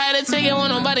banned it. I had to take it when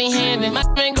nobody handed. My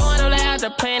been going up like out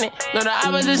the planet. No, the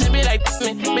opposition be like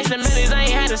me. Bitch, the millions, I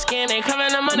ain't had to scan it.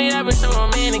 Covering the money, that be so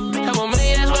romantic. Couple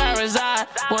million, that's where I reside.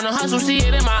 Wanna hustle, see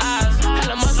it in my eyes. Had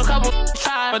a muscle, couple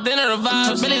try, but then it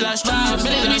revives. Billy's I strive,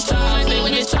 Billy's I strive. Then we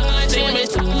get chocolate, damn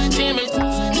it.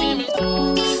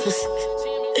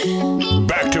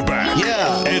 Back to back,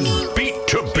 and beat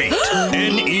to beat.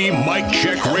 NE Mic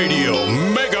Check Radio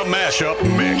Mega Mashup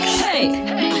Mix. Hey.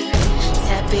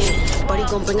 Tap in. Buddy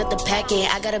gon' bring up the pack in.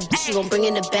 I got a bitch, she gon' bring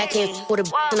in the back in. With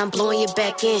a and I'm blowing your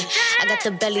back in. I got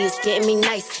the belly, it's getting me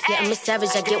nice. Yeah, I'm a savage,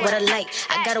 I get what I like.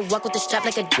 I gotta walk with the strap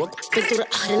like a been through the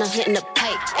and I'm hitting the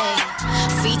pipe. Ay.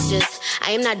 Features,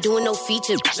 I am not doing no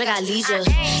feature. I got leisure.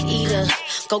 Eater.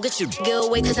 Go get your girl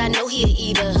away, cause I know he a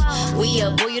eater. We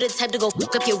up, boy, you the type to go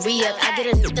fuck up your re-up. I get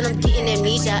a then I'm getting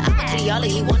amnesia. I'm a Criollo,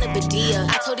 he want a Badia.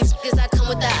 I told these niggas I come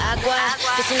with the agua.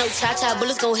 This is no cha-cha,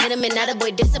 bullets gon' hit him and now the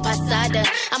boy diss up pasada.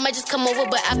 I might just come over,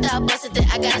 but after I bust it, then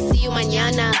I gotta see you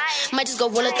mañana. Might just go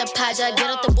roll up the paja, get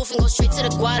out the booth and go straight to the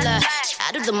guala.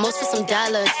 I do the most for some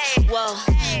dollars. Whoa,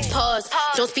 pause.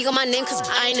 Don't speak on my name cause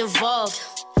I ain't involved.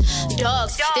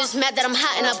 Dogs, they just mad that I'm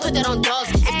hot and I put that on dogs.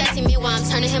 If that's me, why I'm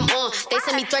turning him on. They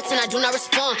send me threats and I do not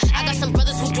respond. I got some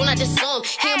brothers who do not disarm.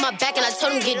 He on my back and I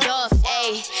told him get off.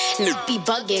 Ayy, be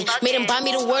bugging. Made him buy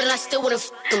me the word and I still wouldn't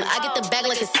f him. I get the bag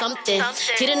like it's something.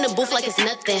 Get in the booth like it's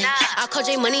nothing. I call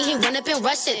J Money, he run up and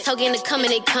rush it. Tell gang to come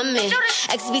and they coming.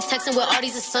 X be texting with all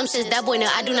these assumptions. That boy, no,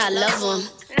 I do not love him.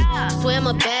 Swear I'm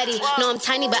a baddie. No, I'm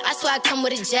tiny, but I swear I come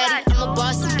with a jetty. I'm a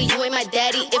boss, but you ain't my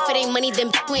daddy. If it ain't money,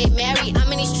 then we ain't married.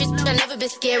 I'm in these streets, but I never been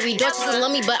scary. Daughters don't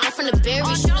love me, but I'm from the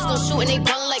berry. Shooters gon' shoot and they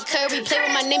ballin' like Curry. Play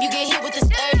with my name, you get hit with this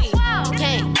 30.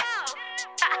 Okay.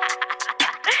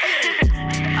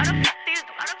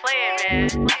 Playing, man.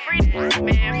 Free TY,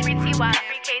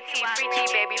 free KT, free G,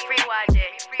 baby, free YJ.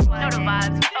 Know the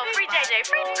vibes. Oh, free JJ,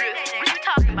 free Bruce. What you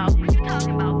talking about?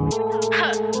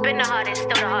 Huh, been the hardest,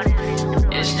 still the hardest.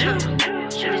 It's true.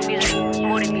 Shooters music,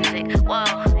 more than music. Whoa.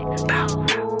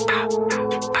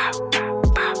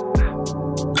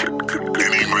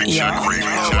 Yeah.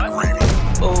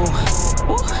 Ooh,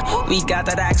 we got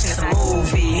that action, it's a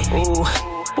movie. Ooh,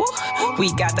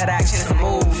 we got that action, it's a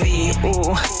movie.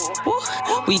 Ooh,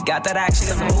 we got that action,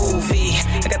 it's a movie.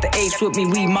 I got the apes with me,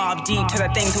 we mob deep, turn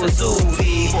that thing to a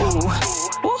zoovie.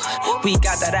 Ooh, we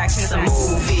got that action, it's a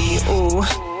movie. Ooh,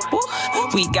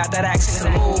 we got that action, it's a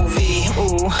movie.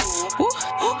 Ooh,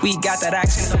 we got that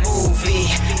action, it's a movie.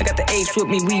 I got the apes with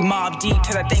me, we mob deep,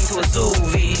 turn that thing to a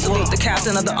zoovie. Salute the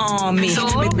captain of the army.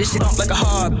 Make bitch shit up like a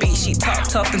heartbeat. She talk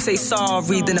tough and say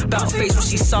sorry, then about face when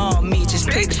she saw me. Just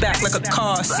paid it back like a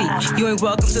car seat. You ain't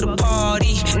welcome to the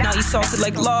party. Now you salted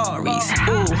like lorries.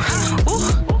 Ooh,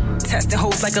 ooh. Testing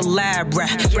hoes like a lab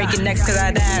rat. Breaking necks cause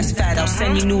that ass fat. I'll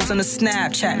send you news on the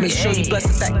Snapchat. Make sure you bless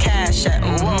with that cash at.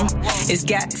 It's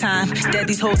gat time. Dead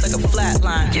these hoes like a flat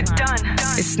line. You're done.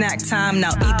 It's snack time.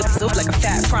 Now eat the soup like a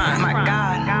fat prime. My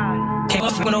God.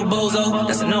 Can't fuck with no bozo.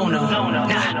 That's a no-no.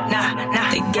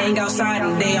 Nah. They gang outside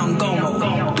and they on Gomo.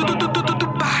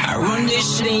 I run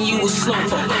this shit and you a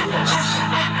slow-mo.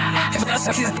 If I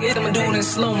suck his dick, I'ma do it in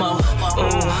slow-mo.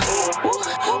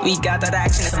 We got that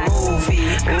action, it's a movie.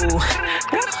 Ooh,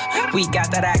 we got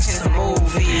that action, it's a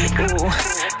movie. Ooh,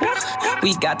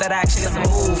 we got that action, it's a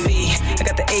movie. I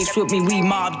got the apes with me, we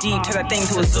mob deep, turn that thing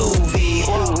to a zoovie.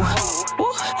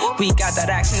 Ooh, we got that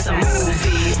action, it's a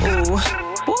movie. Ooh,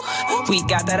 we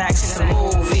got that action, it's a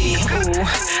movie. Ooh,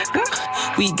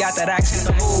 we got that action, it's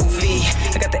a movie.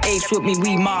 I got the apes with me,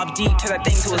 we mob deep, turn that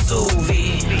thing to a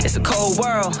zoovie. It's a cold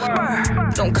world,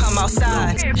 don't come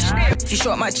outside. If you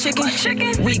short my chicken,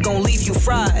 we gon' leave you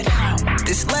fried.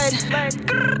 This lead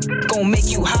gon' make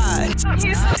you hide.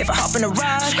 If I hop in a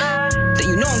ride, then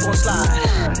you know I'm gon'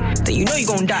 slide. Then you know you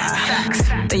gon'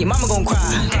 die. Then your mama gon'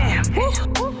 cry.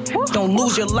 Don't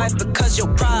lose your life because your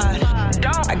pride.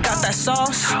 I got that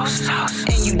sauce,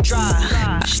 and you dry.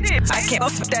 I can't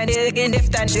fuck that again if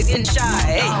that shit ain't shy.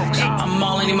 Hey, I'm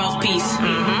all in your mouthpiece,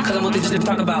 cause I'm what they just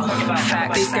talk about.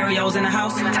 They stereos in the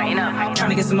house, trying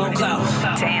to get some more clout.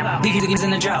 Leave you niggas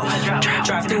in the drought,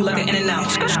 drive through like an in and out.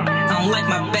 I don't like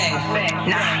my bag,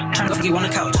 nah, trying to fuck you on the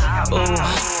couch.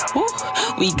 Ooh,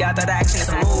 we got that action, it's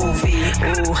a movie.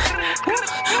 Ooh,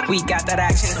 we got that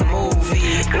action, it's a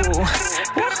movie. Ooh,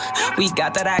 we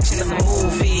got that action, it's a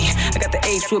movie. I got the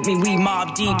apes with me, we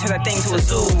mob deep, turn that thing to a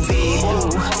zoovie.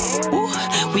 Ooh,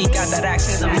 we got that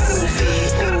action, it's a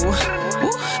movie.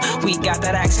 Ooh, we got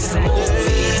that action, it's a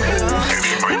movie. Ooh,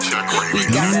 we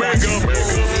got that action, it's a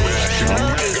movie. I got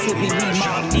the apes with me, we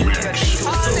mob deep, turn that thing to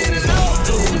a zoovie.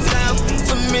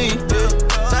 For me,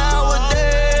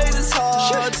 nowadays it's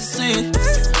hard to see.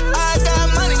 I got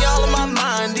money all on my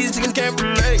mind, these niggas can't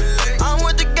relate. I'm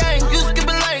with the gang, you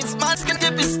skipping lanes, my skin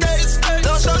dipping states.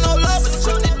 Don't show no love, but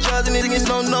quick to judge, and these niggas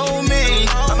don't know me.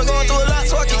 I've been going through a lot,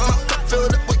 so I keep my cup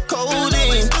filled up with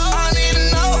codeine. I need to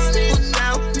know who's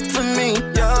down for me,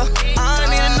 yeah. I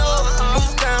need to know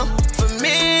who's down for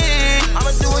me.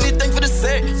 I'ma do anything for the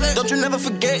sake, don't you never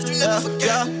forget,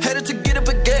 yeah. Headed to get a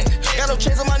baguette, got no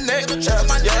chains on my neck, yeah.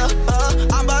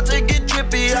 I'm about to get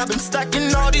drippy, I've been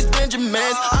stacking all these Benjamins.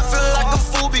 I feel like a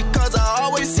fool because I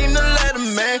always seem to let a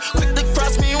man quick to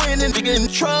cross me when and get in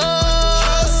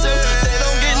trust. They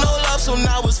don't get no love, so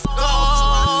now it's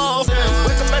off. Wake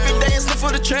up every day and sniff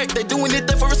for the check, they do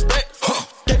anything for respect.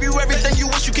 Gave you everything you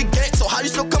wish you could get, so how you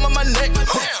still come on my neck?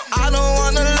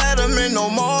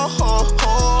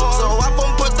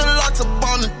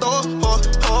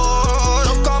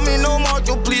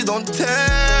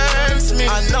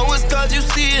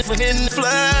 see it in the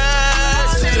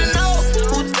flash. You know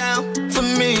who's down for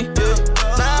me.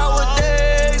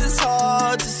 Nowadays it's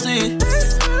hard to see.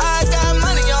 I got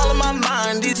money all in my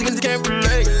mind, these niggas can't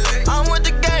relate. I'm with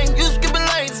the gang, you skipping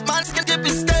lanes, mine can dip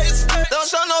in states. Don't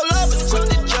show no love, but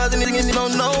you the judge and niggas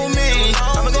don't know me.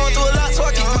 I've been going through a lot, so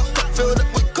I keep my cup filled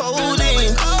up with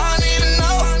codeine. I need to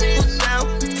know who's down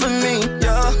for me,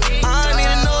 yeah. I need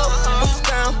to know who's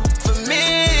down for me.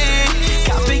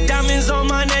 Got big diamonds on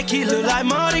my neck, he look like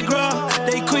Mardi Gras.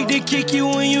 They quick to kick you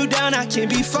when you down, I can't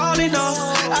be falling off.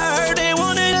 I heard they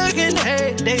wanna look in the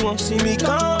head, they won't see me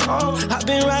gone. I've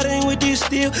been riding with this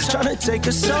steel, trying to take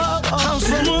a soul. I'm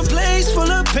from a place full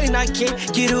of pain I can't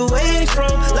get away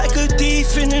from. Like a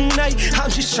thief in the night, I'm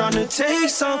just trying to take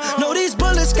some. Know these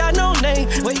bullets got no name,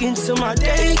 waiting till my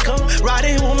day come.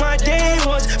 Riding with my day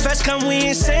ones, fast come we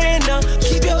ain't saying none.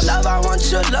 Keep your love, I want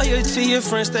your loyalty, your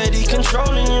friends steady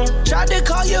controlling you. Tried to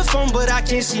call your phone, but I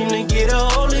can't seem to get a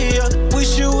hold of you.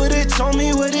 Wish you would've told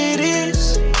me what it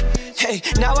is. Hey,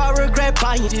 now I regret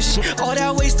buying this shit. All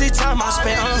that wasted time I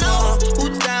spent on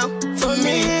who's down for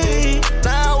me.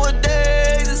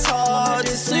 Nowadays it's hard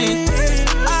to see.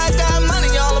 I got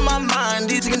money all in my mind,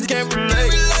 these niggas can't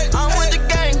relate. I'm with the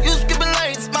gang, you skipping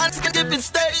lanes, mine can dip in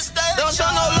states. Don't show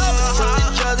no love, but you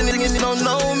judge and niggas don't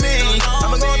know me. I've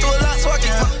been going through a lot, so I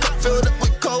keep my cup filled up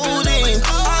with codeine.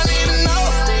 I need to know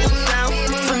who's down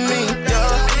for me, yeah.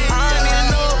 I need to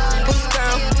know who's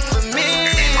down for me.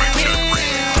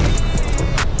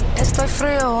 Estoy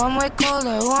frío, I'm way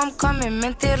colder, oh I'm coming,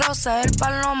 mentirosa, el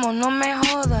palomo, no me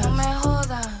jodas, no me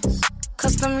jodas.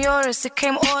 Custom yours, it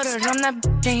came ordered, I'm that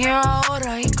bitch in here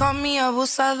ahora, he called me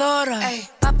abusadora. Ay.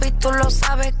 Papi, tú lo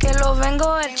sabes que lo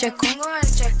vengo el checo.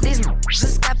 These bitches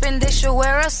escaping, they should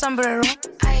wear a sombrero.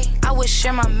 Ay. I would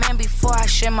share my man before I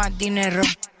share my dinero.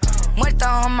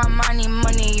 Muerta on my money,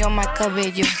 money on my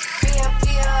cabello.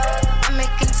 I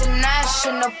make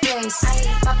international plays.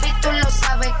 Papi, tú lo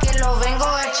sabes que lo vengo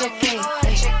a chequear.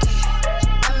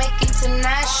 I make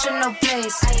international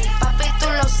plays. Papi, tú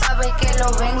lo sabes que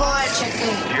lo vengo a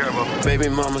chequear. Baby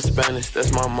mama Spanish,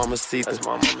 that's my mamacita.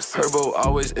 Herbo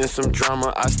always in some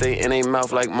drama, I stay in a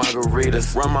mouth like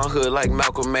margaritas. Run my hood like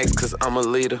Malcolm X, cause I'm a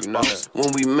leader. You know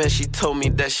when we met, she told me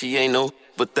that she ain't no,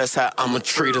 but that's how I'ma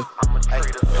treat her.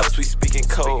 Plus we speaking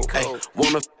cold. Ay,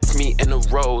 wanna f me in the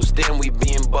rose, damn we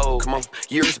being bold. Come on,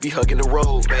 years be hugging the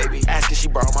road, baby. Asking she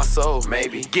borrow my soul,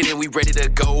 maybe. Get in, we ready to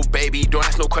go, baby. Don't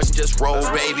ask no question, just roll,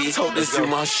 baby. Told this you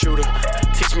my shooter.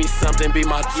 Teach me something, be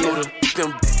my tutor.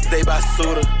 Them they by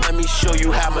Suda. Let me show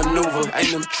you how I maneuver.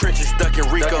 Ain't them trenches ducking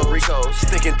Rico.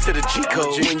 Sticking to the G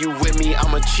code. When you with me,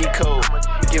 I'm a cheat code.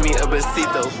 Give me a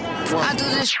besito. I do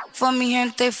this for me,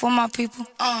 gente, for my people.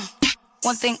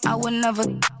 One thing I would never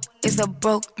is a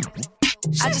broke.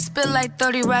 I just spit like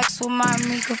 30 racks with my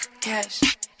amigo. Cash.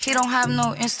 He don't have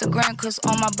no Instagram cause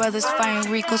all my brothers fighting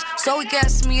Ricos. So he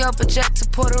gassed me up a jet to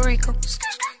Puerto Rico.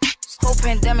 Whole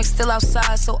pandemic still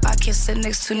outside so I can sit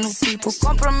next to new people.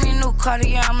 Compra me new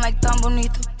Cartier, I'm like tan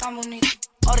bonito.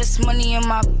 All this money in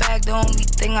my bag, the only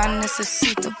thing I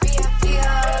necesito.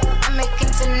 I make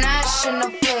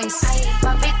international plays.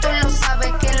 Papi, tú lo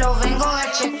sabes que lo vengo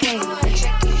a chequear.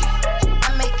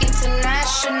 I make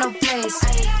international plays.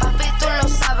 Papi, tú lo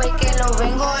sabes que lo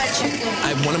vengo a chequear.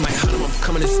 I want him, I hunt him, I'm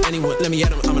coming as anyone. Let me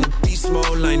at him, I'm gonna be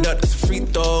small, lined up, that's a free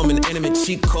throw. I'm an intimate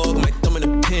cheat code, my thumb in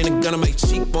a pin, a gun on my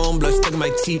cheekbone, blood stuck in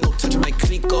my teeth, no touching my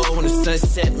clico. When the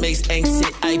sunset makes angst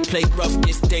sit, I play rough,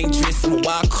 it's dangerous. I'm a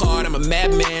wild card, I'm a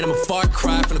madman, I'm a far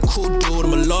cry from the cool dude.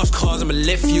 I'm a lost cause, I'm a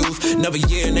lit fuse. Another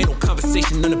year and ain't no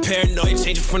conversation, none of paranoid.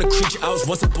 Changing from the creature, I was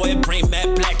once a boy, a brain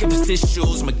mad black and persist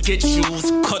shoes. I'ma get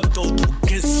shoes, cut those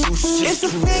against you. Shit. It's a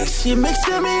fix, you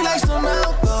mixing me like some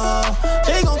alcohol.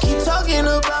 They gon' keep talking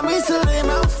about me till they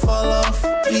mouth fall off.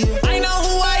 Yeah. I know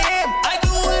who I am, I do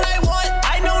what I want.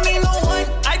 I don't need no one,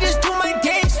 I just do my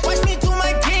dance. Watch me do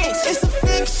my dance. It's a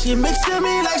fix, you mixing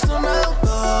me like some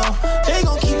alcohol. They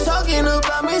gon' keep talking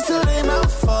about me till they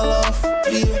mouth fall off.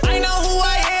 Yeah. I know who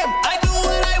I am, I do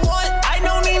what I want. I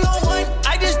don't need no one,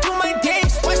 I just do my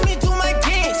dance. Watch me do my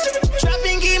dance. Drop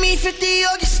and give me 50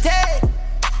 or get stacked.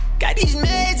 Got these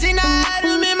meds and I had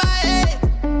them in my head.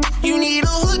 You need a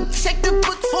hook, check the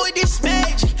book for this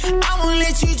magic. I won't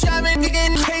let you drive and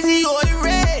get crazy or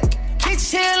red. Can't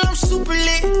tell I'm super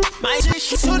lit. My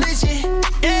shit so legit.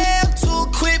 Yeah, I'm too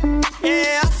equipped.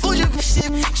 Yeah, I fooled you with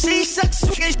shit. She sucks so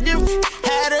fish.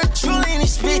 Had her drooling and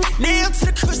spit. Nailed to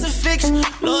the crucifix.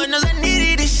 Lord knows I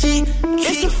needed this shit.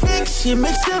 It's a fix. You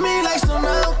mixing me like some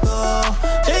alcohol.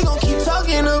 They gon' keep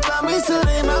talking about me till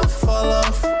they mouth fall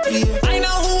off. Yeah. I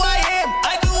know who I am.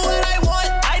 I do what I want.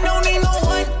 I don't need no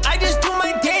one. I just do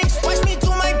my dance. Watch me do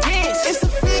my dance. It's a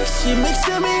fix. You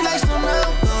mixing me like some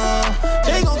alcohol.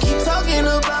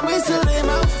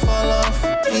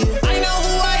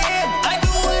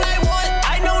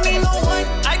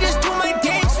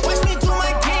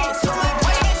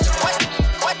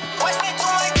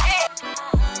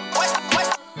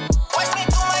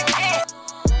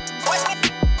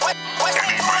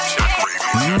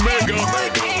 Mega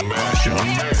Mashup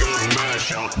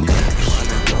Mix.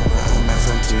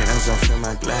 As I fill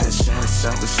my glass, chance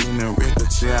out the senorita.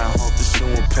 I hope this soon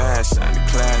will pass. Out of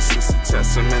class, it's a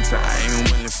testament to I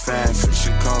ain't winning fast.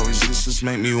 Fiction call resistance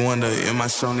make me wonder, am I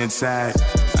so intact?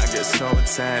 I get so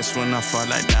attached when I fall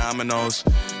like dominoes.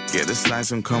 Get a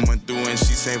slice, I'm coming through and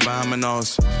she say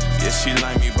vominos. Yeah, she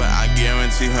like me, but I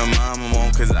guarantee her mama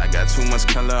won't. Cause I got too much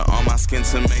color on my skin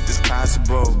to make this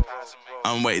possible.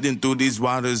 I'm wading through these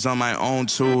waters on my own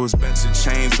tools. Bet your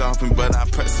chains off me, but I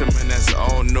press them and that's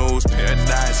old news.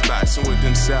 Paradise boxing with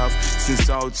himself since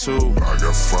 02. I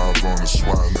got 5 on the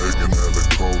swine egg and had a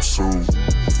cold soup.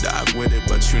 Dog with it,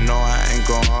 but you know I ain't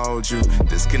gon' hold you.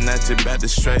 Disconnected, better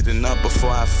straighten up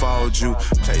before I fold you.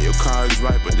 Play your cards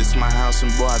right, but this my house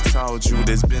and boy I told you.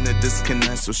 There's been a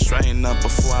disconnect, so straighten up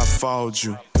before I fold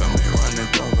you. Come here running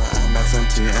over, I'm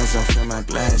empty as I fill my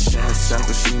glass. Chance out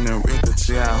the senorita,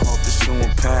 I hope this soon will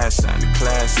pass. Out of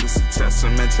class, it's a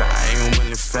testament to I ain't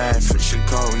winning fast. Fiction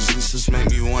call resistance make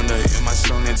me wonder, am I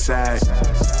so intact?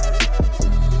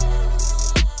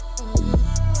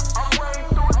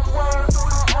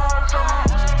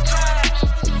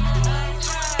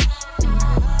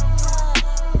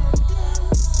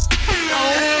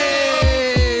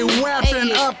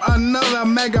 Another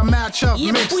Mega Matchup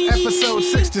Mix, episode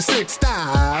 66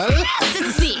 style.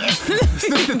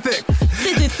 66.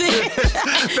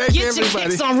 Thank you, everybody.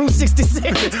 Kicks on Route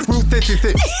 66. Route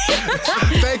 66.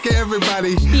 Thank you,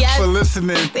 everybody, for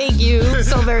listening. Thank you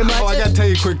so very much. Oh, I gotta tell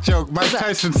you a quick joke. Mike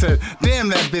Tyson said, "Damn,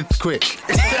 that bitch quick."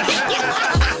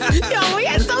 Yo, we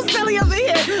are so silly over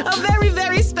here. A very,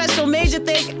 very special major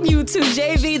thank you to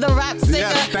JV, the rap singer.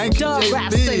 Yes, thank you, JV.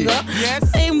 Rap singer. Yes.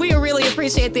 And we really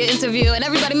appreciate the interview. And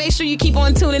everybody, make sure you keep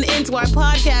on tuning into our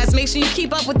podcast. Make sure you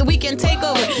keep up with the Weekend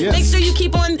Takeover. Yes. Make sure you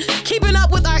keep on keeping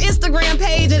up with our Instagram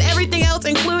page and everything else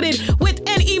included with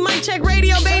NE Mic Check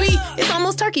Radio, baby. It's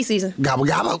almost turkey season. Gobble,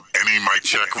 gobble. NE Mic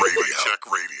Check Radio.